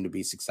 That seemed to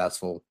be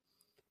successful.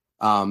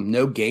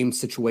 No game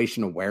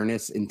situation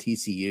awareness in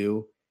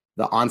TCU,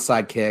 the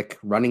onside kick,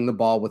 running the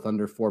ball with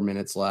under 4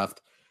 minutes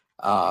left,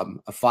 a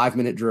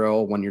 5-minute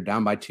drill when you're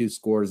down by 2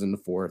 scores in the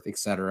fourth,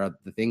 etc.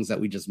 The things that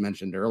we just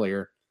mentioned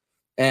earlier.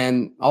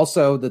 And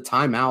also the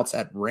timeouts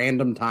at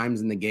random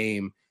times in the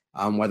game,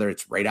 whether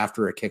it's right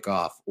after a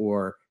kickoff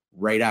or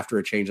right after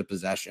a change of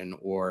possession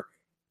or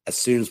as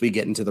soon as we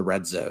get into the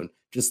red zone,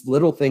 just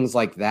little things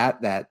like that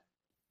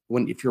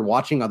if you're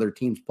watching other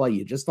teams play,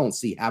 you just don't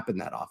see happen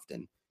that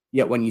often.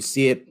 Yet when you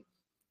see it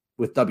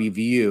with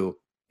WVU,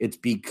 it's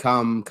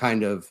become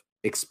kind of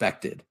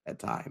expected at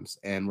times,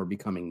 and we're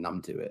becoming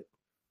numb to it.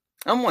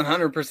 I'm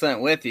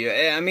 100% with you.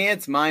 I mean,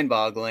 it's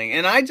mind-boggling,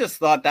 and I just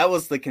thought that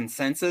was the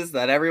consensus,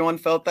 that everyone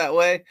felt that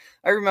way.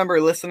 I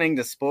remember listening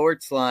to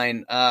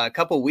Sportsline a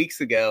couple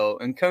weeks ago,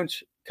 and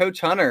Coach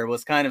Hunter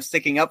was kind of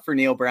sticking up for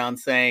Neil Brown,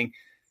 saying,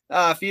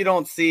 if you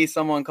don't see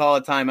someone call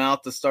a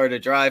timeout to start a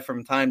drive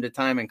from time to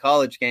time in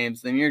college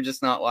games, then you're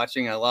just not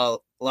watching a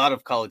lot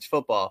of college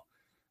football.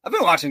 I've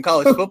been watching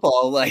college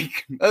football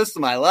like most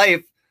of my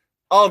life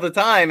all the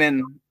time.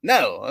 And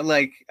no,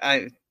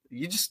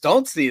 you just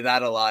don't see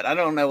that a lot. I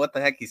don't know what the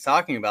heck he's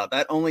talking about.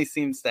 That only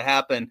seems to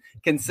happen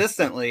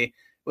consistently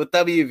with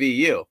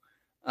WVU.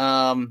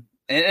 And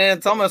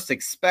it's almost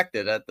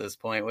expected at this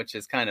point, which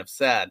is kind of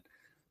sad.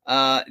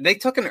 They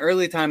took an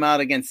early timeout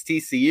against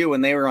TCU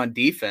when they were on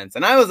defense.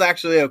 And I was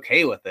actually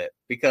okay with it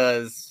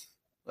because,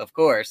 of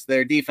course,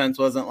 their defense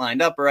wasn't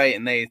lined up right.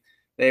 And they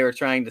were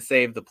trying to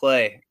save the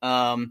play.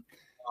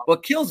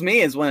 What kills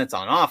me is when it's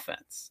on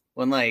offense.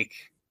 when like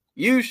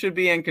you should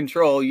be in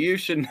control. You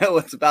should know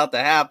what's about to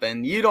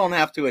happen. You don't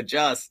have to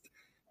adjust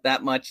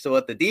that much to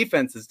what the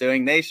defense is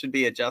doing. They should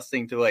be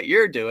adjusting to what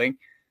you're doing.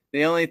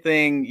 The only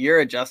thing you're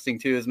adjusting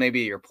to is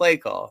maybe your play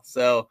call.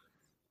 So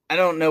I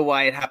don't know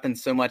why it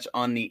happens so much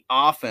on the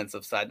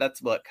offensive side.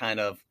 That's what kind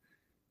of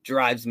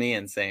drives me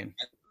insane.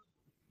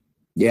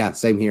 Yeah,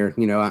 same here.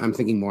 I'm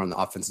thinking more on the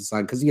offensive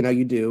side because,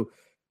 you do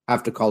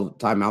have to call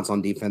timeouts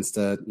on defense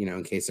to,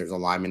 in case there's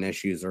alignment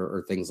issues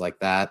or things like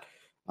that.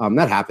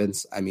 That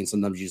happens. I mean,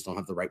 sometimes you just don't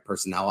have the right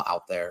personnel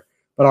out there.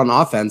 But on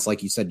offense,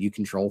 like you said, you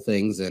control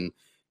things and,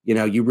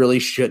 you really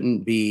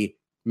shouldn't be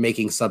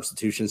making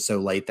substitutions so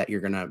late that you're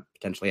going to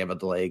potentially have a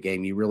delay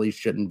game. You really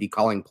shouldn't be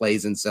calling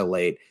plays in so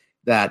late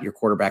that your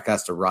quarterback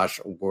has to rush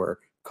or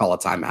call a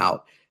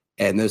timeout.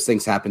 And those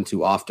things happen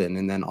too often.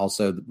 And then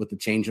also with the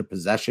change of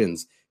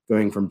possessions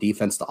going from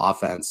defense to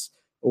offense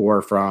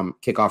or from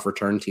kickoff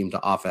return team to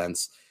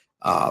offense,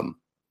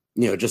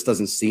 it just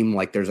doesn't seem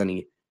like there's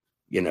any,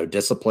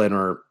 discipline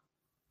or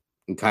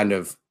kind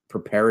of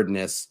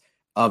preparedness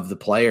of the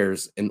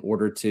players in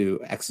order to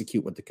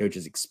execute what the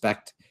coaches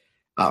expect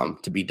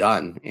to be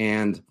done.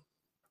 And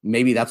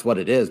maybe that's what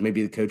it is.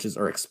 Maybe the coaches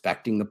are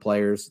expecting the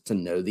players to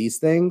know these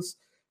things.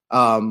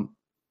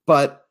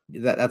 But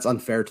that's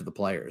unfair to the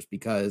players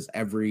because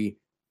every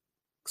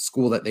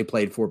school that they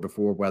played for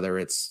before, whether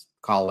it's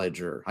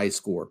college or high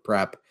school or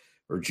prep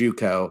or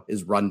JUCO,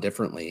 is run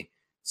differently.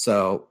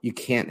 So you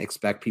can't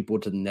expect people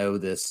to know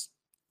this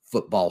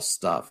football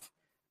stuff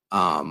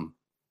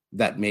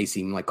that may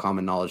seem like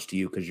common knowledge to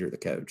you because you're the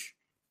coach.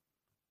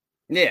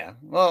 Yeah.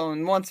 Well,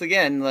 and once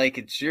again, like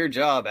it's your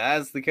job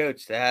as the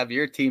coach to have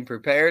your team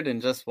prepared.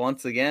 And just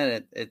once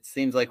again, it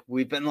seems like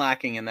we've been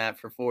lacking in that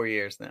for 4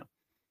 years now.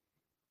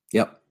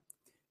 Yep.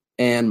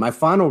 And my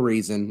final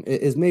reason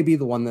is maybe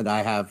the one that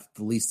I have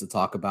the least to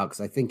talk about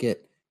because I think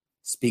it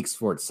speaks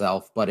for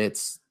itself, but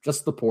it's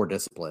just the poor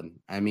discipline.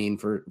 I mean,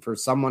 for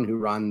someone who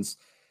runs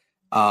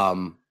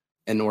an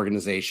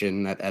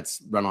organization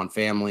that's run on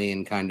family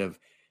and kind of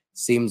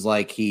seems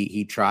like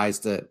he tries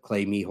to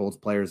claim he holds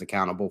players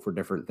accountable for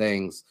different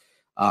things,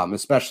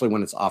 especially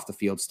when it's off the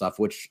field stuff,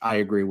 which I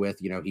agree with.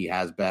 He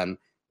has been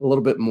a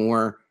little bit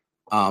more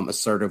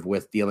assertive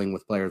with dealing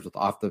with players with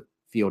off the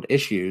field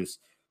issues.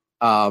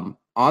 On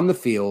the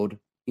field,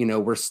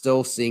 we're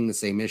still seeing the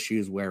same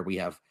issues where we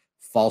have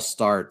false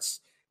starts,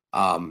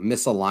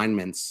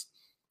 misalignments,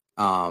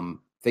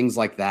 things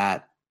like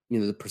that,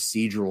 the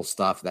procedural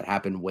stuff that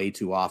happen way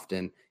too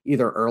often,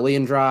 either early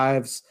in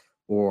drives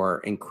or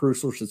in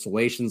crucial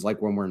situations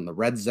like when we're in the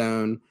red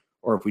zone,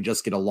 or if we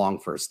just get a long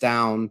first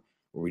down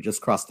or we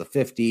just cross the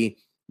 50.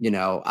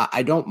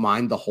 I don't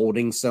mind the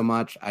holding so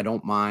much. I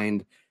don't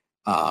mind,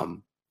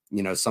 some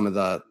of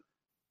the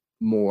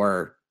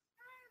more,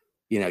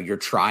 you're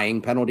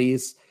trying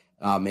penalties.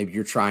 Maybe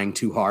you're trying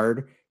too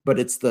hard, but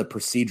it's the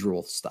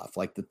procedural stuff,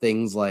 like the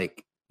things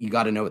like you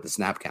got to know what the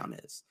snap count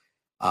is.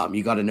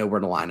 You got to know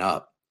where to line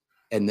up.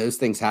 And those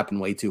things happen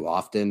way too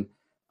often,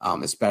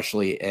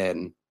 especially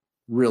in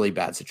really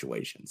bad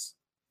situations.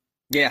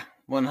 Yeah,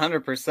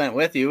 100%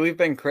 with you. We've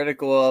been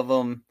critical of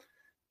them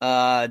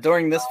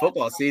during this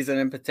football season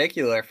in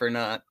particular for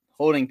not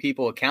holding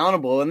people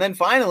accountable. And then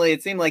finally,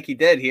 it seemed like he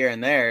did here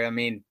and there. I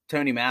mean,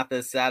 Tony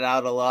Mathis sat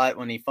out a lot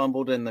when he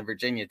fumbled in the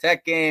Virginia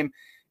Tech game.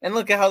 And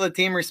look at how the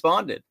team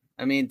responded.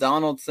 I mean,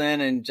 Donaldson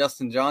and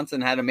Justin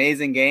Johnson had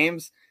amazing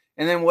games.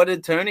 And then what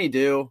did Tony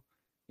do,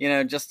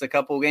 just a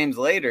couple games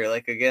later,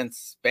 like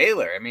against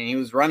Baylor? I mean, he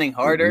was running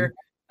harder. Mm-hmm.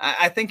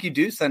 I think you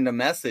do send a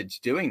message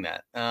doing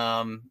that.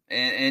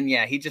 And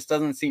yeah, he just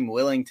doesn't seem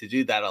willing to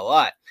do that a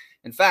lot.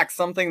 In fact,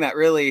 something that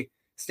really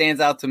stands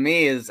out to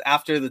me is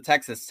after the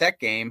Texas Tech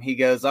game, he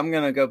goes, I'm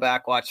going to go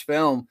back, watch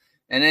film.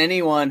 And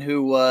anyone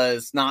who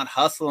was not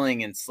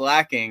hustling and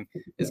slacking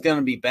is going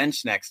to be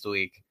benched next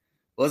week.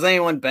 Was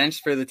anyone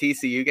benched for the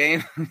TCU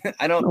game?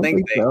 I don't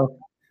think so.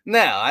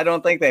 No, I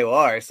don't think they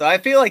were. So I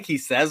feel like he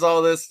says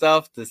all this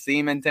stuff to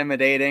seem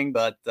intimidating,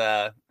 but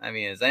I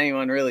mean, is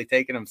anyone really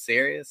taking him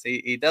serious?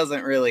 He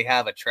doesn't really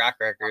have a track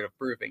record of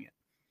proving it.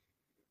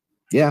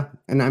 Yeah.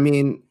 And I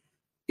mean,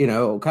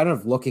 kind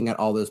of looking at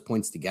all those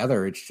points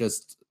together, it's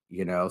just,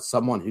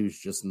 someone who's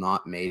just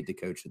not made to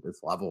coach at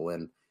this level.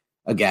 And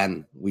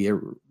again,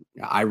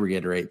 I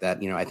reiterate that,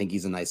 I think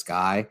he's a nice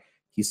guy.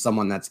 He's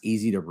someone that's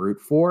easy to root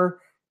for.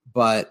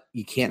 But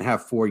you can't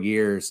have 4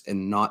 years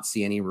and not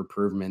see any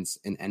improvements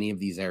in any of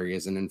these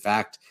areas. And in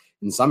fact,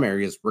 in some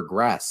areas,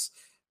 regress.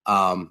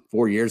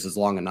 4 years is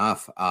long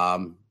enough.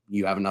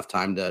 You have enough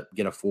time to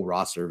get a full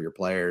roster of your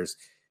players.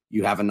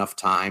 You have enough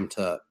time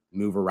to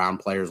move around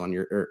players on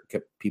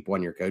people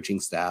on your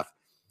coaching staff.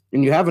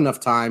 And you have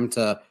enough time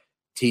to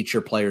teach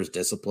your players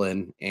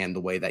discipline and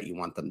the way that you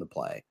want them to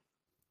play.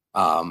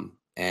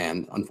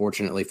 And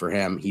unfortunately for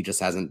him, he just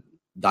hasn't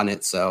done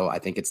it. So I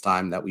think it's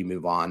time that we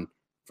move on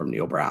from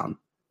Neal Brown.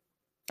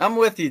 I'm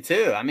with you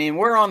too. I mean,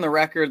 we're on the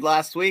record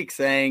last week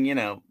saying,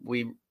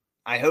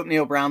 I hope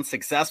Neal Brown's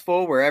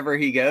successful wherever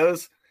he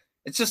goes.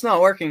 it's just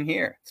not working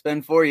here. It's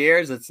been 4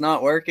 years. It's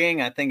not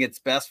working. I think it's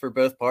best for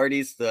both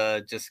parties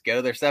to just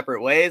go their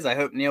separate ways. I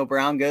hope Neal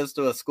Brown goes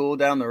to a school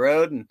down the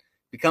road and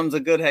becomes a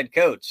good head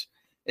coach.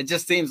 It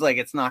just seems like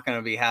it's not going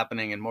to be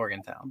happening in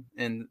Morgantown.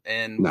 And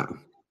No.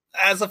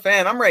 As a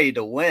fan, I'm ready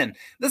to win.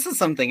 This is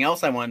something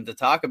else I wanted to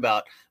talk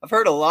about. I've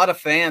heard a lot of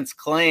fans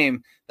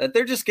claim that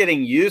they're just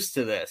getting used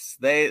to this.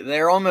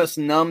 They're almost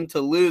numb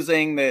to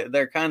losing.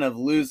 They're kind of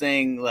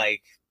losing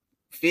like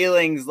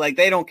feelings, like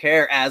they don't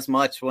care as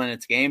much when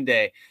it's game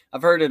day.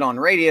 I've heard it on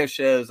radio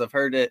shows. I've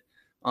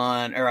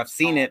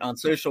seen it on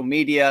social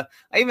media.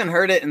 I even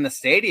heard it in the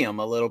stadium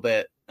a little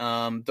bit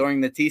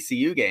during the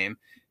TCU game.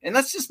 And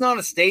that's just not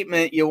a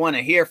statement you want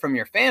to hear from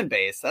your fan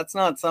base. That's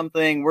not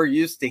something we're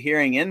used to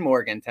hearing in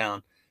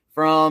Morgantown.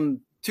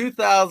 From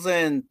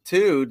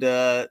 2002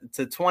 to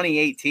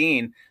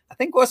 2018, I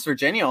think West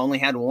Virginia only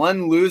had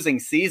one losing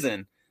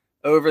season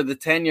over the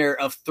tenure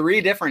of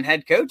 3 different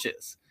head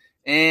coaches.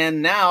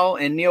 And now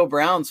in Neal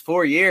Brown's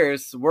 4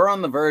 years, we're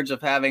on the verge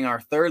of having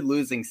our 3rd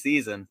losing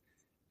season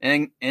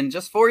in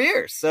just 4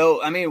 years.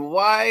 So, I mean,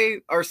 why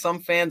are some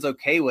fans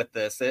okay with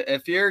this?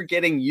 If you're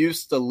getting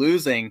used to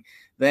losing,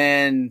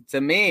 then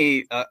to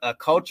me, a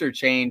culture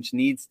change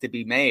needs to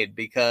be made,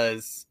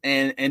 because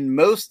in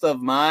most of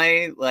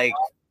my like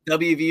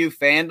WVU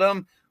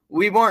fandom,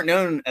 we weren't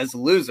known as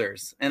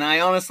losers. And I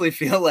honestly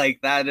feel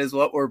like that is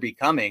what we're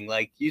becoming.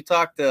 Like, you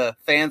talk to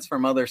fans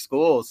from other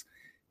schools,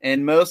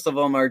 and most of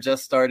them are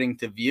just starting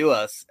to view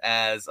us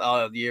as,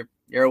 oh, you're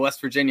a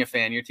West Virginia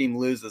fan. Your team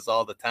loses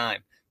all the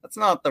time. That's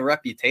not the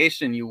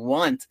reputation you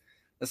want,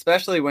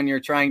 especially when you're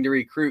trying to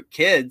recruit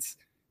kids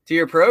to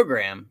your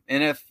program.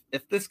 And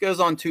if this goes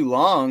on too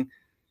long,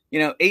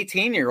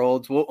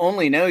 18-year-olds will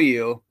only know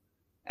you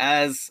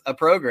as a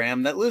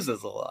program that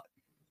loses a lot.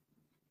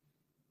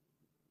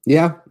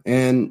 Yeah.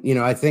 And,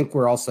 I think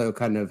we're also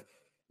kind of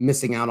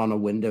missing out on a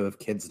window of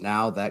kids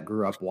now that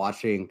grew up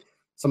watching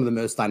some of the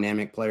most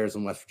dynamic players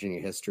in West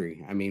Virginia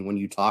history. I mean, when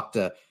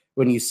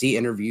you see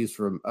interviews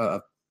from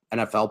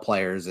NFL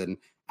players and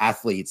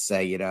athletes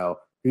say,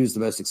 who's the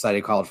most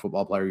exciting college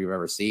football player you've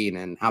ever seen,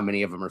 and how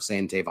many of them are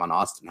saying Tavon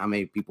Austin? How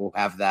many people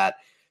have that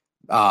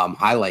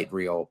highlight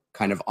reel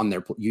kind of on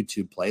their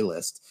YouTube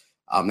playlist?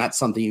 That's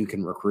something you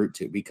can recruit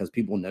to, because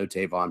people know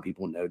Tavon,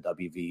 people know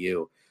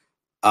WVU.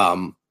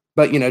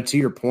 But, to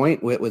your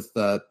point with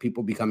the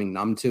people becoming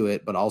numb to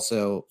it, but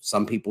also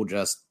some people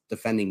just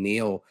defending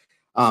Neal,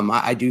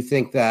 I do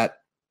think that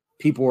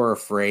people are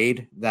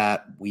afraid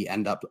that we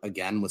end up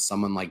again with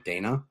someone like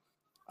Dana.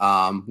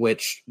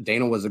 Which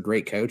Dana was a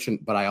great coach,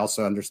 but I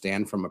also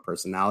understand from a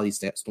personality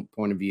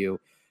point of view,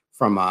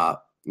 from a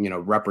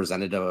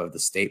representative of the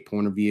state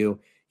point of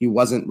view, he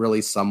wasn't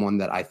really someone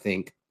that I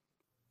think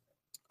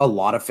a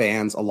lot of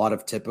fans, a lot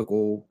of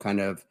typical kind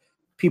of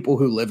people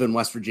who live in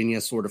West Virginia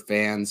sort of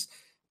fans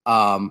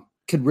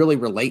could really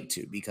relate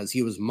to, because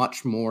he was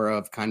much more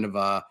of kind of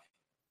a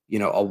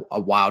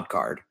wild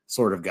card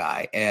sort of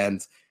guy.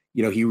 And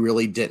he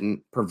really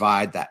didn't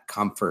provide that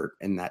comfort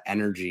and that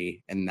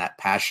energy and that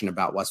passion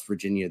about West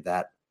Virginia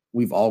that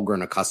we've all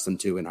grown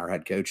accustomed to in our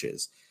head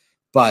coaches.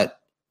 But,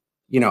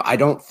 I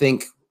don't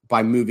think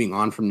by moving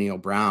on from Neal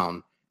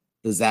Brown,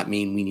 does that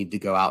mean we need to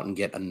go out and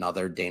get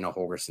another Dana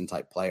Holgorsen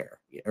type player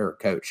or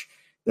coach?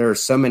 There are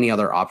so many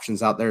other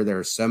options out there. There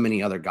are so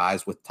many other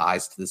guys with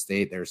ties to the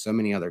state. There are so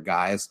many other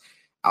guys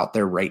out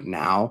there right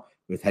now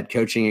with head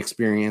coaching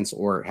experience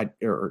or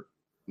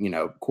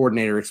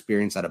coordinator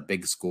experience at a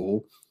big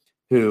school,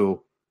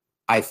 who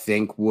I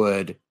think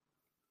would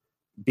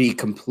be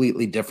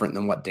completely different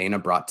than what Dana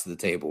brought to the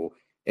table,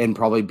 and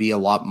probably be a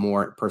lot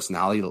more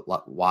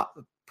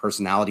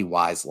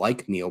personality-wise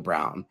like Neal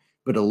Brown,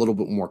 but a little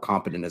bit more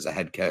competent as a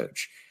head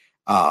coach.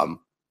 And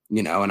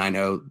I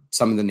know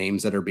some of the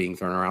names that are being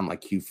thrown around,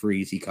 like Hugh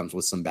Freeze, he comes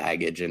with some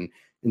baggage, and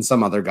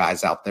some other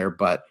guys out there.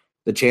 But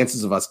the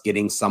chances of us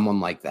getting someone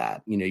like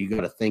that, you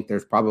got to think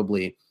there's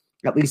probably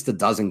at least a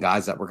dozen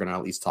guys that we're going to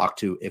at least talk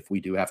to if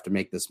we do have to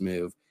make this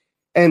move.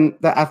 And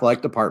the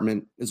athletic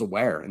department is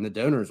aware, and the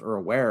donors are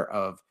aware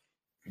of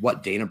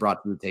what Dana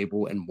brought to the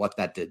table and what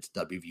that did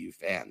to WVU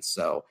fans.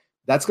 So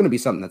that's going to be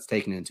something that's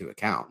taken into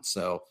account.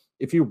 So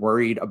if you're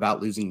worried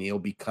about losing Neal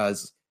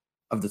because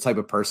of the type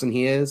of person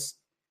he is,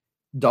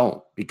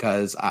 don't,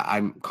 because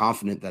I'm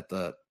confident that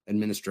the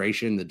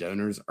administration, the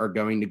donors are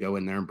going to go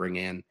in there and bring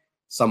in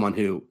someone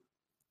who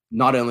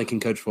not only can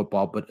coach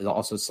football, but is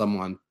also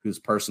someone who's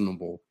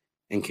personable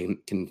and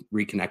can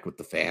reconnect with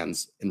the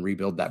fans and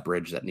rebuild that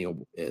bridge that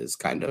Neal is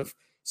kind of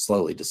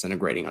slowly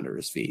disintegrating under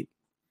his feet.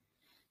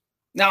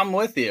 Now I'm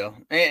with you.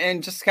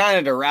 And just kind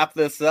of to wrap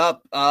this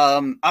up,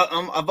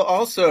 I've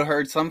also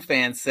heard some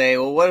fans say,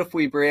 well, what if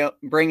we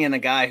bring in a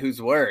guy who's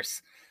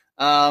worse?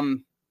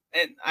 And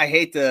I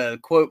hate to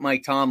quote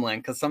Mike Tomlin,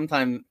 because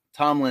sometimes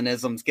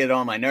Tomlinisms get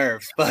on my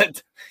nerves,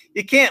 but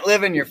you can't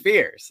live in your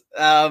fears.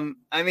 I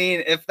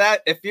mean,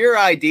 if your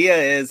idea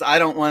is, I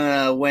don't want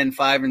to win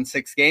 5 and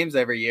 6 games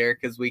every year,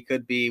 because we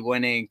could be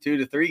winning 2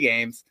 to 3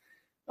 games,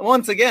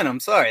 once again, I'm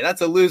sorry,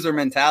 that's a loser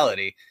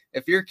mentality.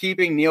 If you're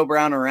keeping Neal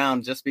Brown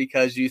around just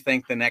because you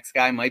think the next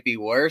guy might be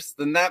worse,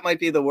 then that might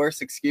be the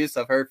worst excuse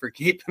I've heard for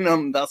keeping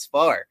him thus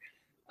far.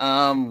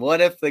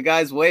 What if the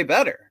guy's way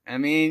better? I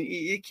mean,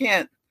 you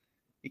can't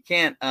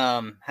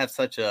have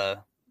such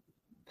a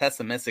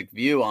pessimistic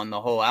view on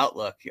the whole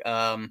outlook.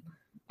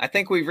 I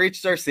think we've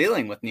reached our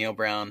ceiling with Neal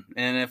Brown,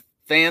 and if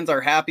fans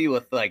are happy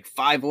with like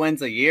 5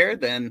 wins a year,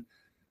 then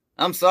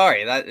I'm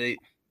sorry that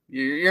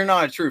you're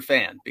not a true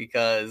fan,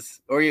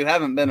 or you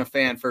haven't been a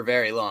fan for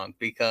very long,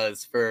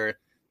 because for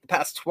the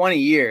past 20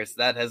 years,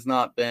 that has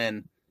not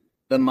been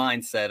the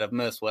mindset of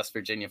most West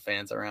Virginia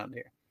fans around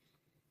here.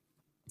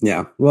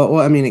 Yeah. Well,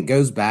 I mean, it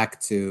goes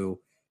back to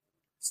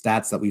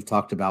stats that we've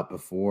talked about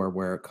before,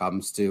 where it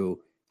comes to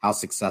how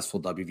successful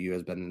WVU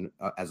has been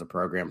as a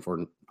program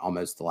for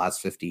almost the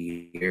last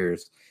 50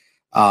 years.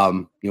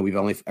 We've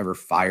only ever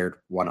fired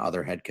one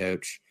other head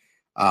coach.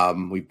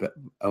 We've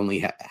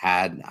only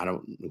had,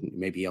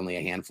 maybe only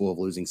a handful of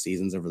losing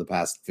seasons over the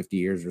past 50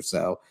 years or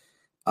so.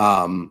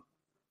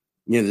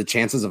 The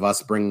chances of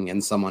us bringing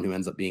in someone who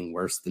ends up being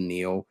worse than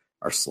Neal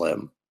are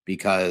slim,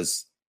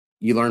 because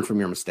you learn from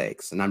your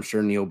mistakes. And I'm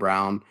sure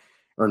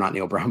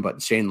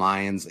but Shane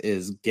Lyons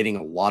is getting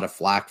a lot of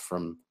flack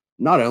from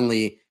not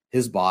only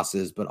his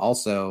bosses, but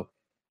also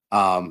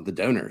the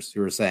donors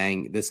who are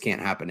saying this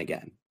can't happen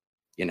again,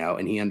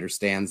 and he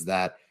understands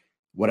that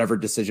whatever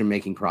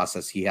decision-making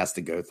process he has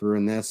to go through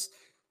in this,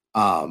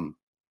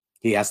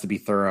 he has to be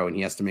thorough, and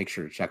he has to make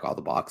sure to check all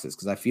the boxes.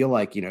 Because I feel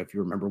like, if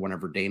you remember,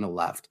 whenever Dana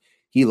left,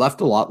 he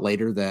left a lot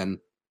later than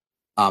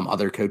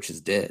other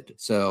coaches did.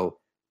 So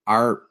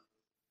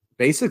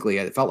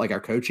it felt like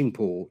our coaching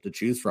pool to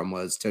choose from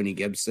was Tony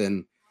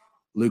Gibson,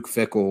 Luke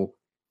Fickell,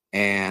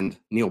 and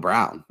Neal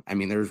Brown. I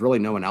mean, there's really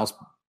no one else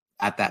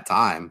at that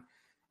time.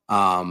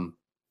 I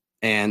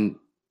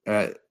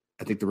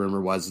think the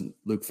rumor was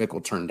Luke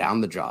Fickell turned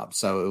down the job.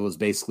 So it was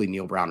basically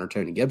Neal Brown or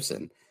Tony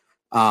Gibson.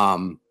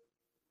 And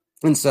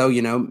so,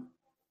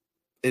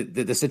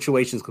 the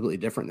situation is completely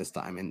different this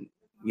time. And,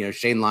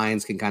 Shane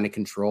Lyons can kind of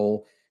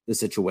control the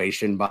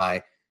situation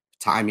by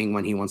timing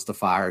when he wants to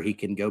fire. He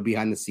can go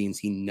behind the scenes.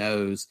 He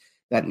knows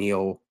that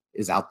Neal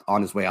is out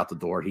on his way out the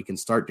door. He can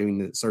start doing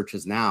the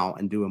searches now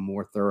and do a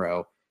more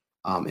thorough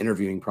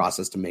interviewing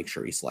process to make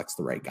sure he selects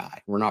the right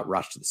guy. We're not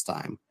rushed this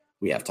time.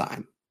 We have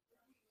time.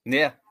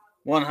 Yeah.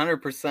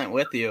 100%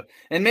 with you.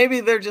 And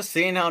maybe they're just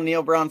seeing how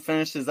Neal Brown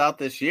finishes out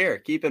this year.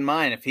 Keep in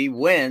mind, if he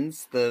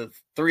wins the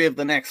 3 of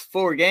the next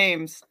 4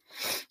 games,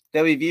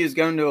 WVU is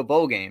going to a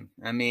bowl game.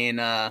 I mean,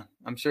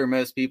 I'm sure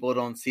most people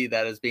don't see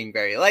that as being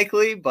very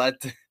likely,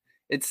 but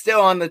it's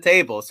still on the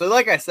table. So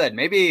like I said,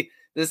 maybe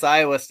this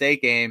Iowa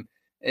State game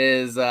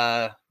is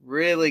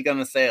really going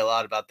to say a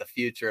lot about the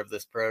future of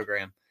this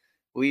program.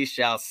 We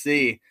shall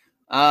see.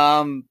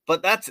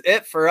 But that's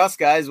it for us,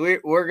 guys.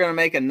 We're going to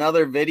make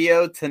another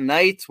video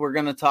tonight. We're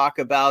going to talk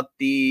about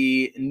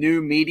the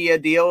new media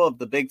deal of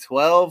the Big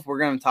 12. We're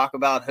going to talk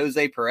about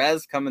Jose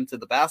Perez coming to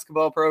the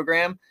basketball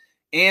program,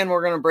 and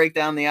we're going to break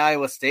down the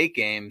Iowa State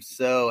game.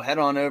 So head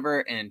on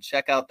over and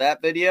check out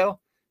that video.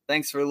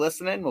 Thanks for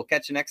listening. We'll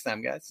catch you next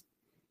time, guys.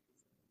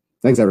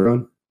 Thanks,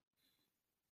 everyone.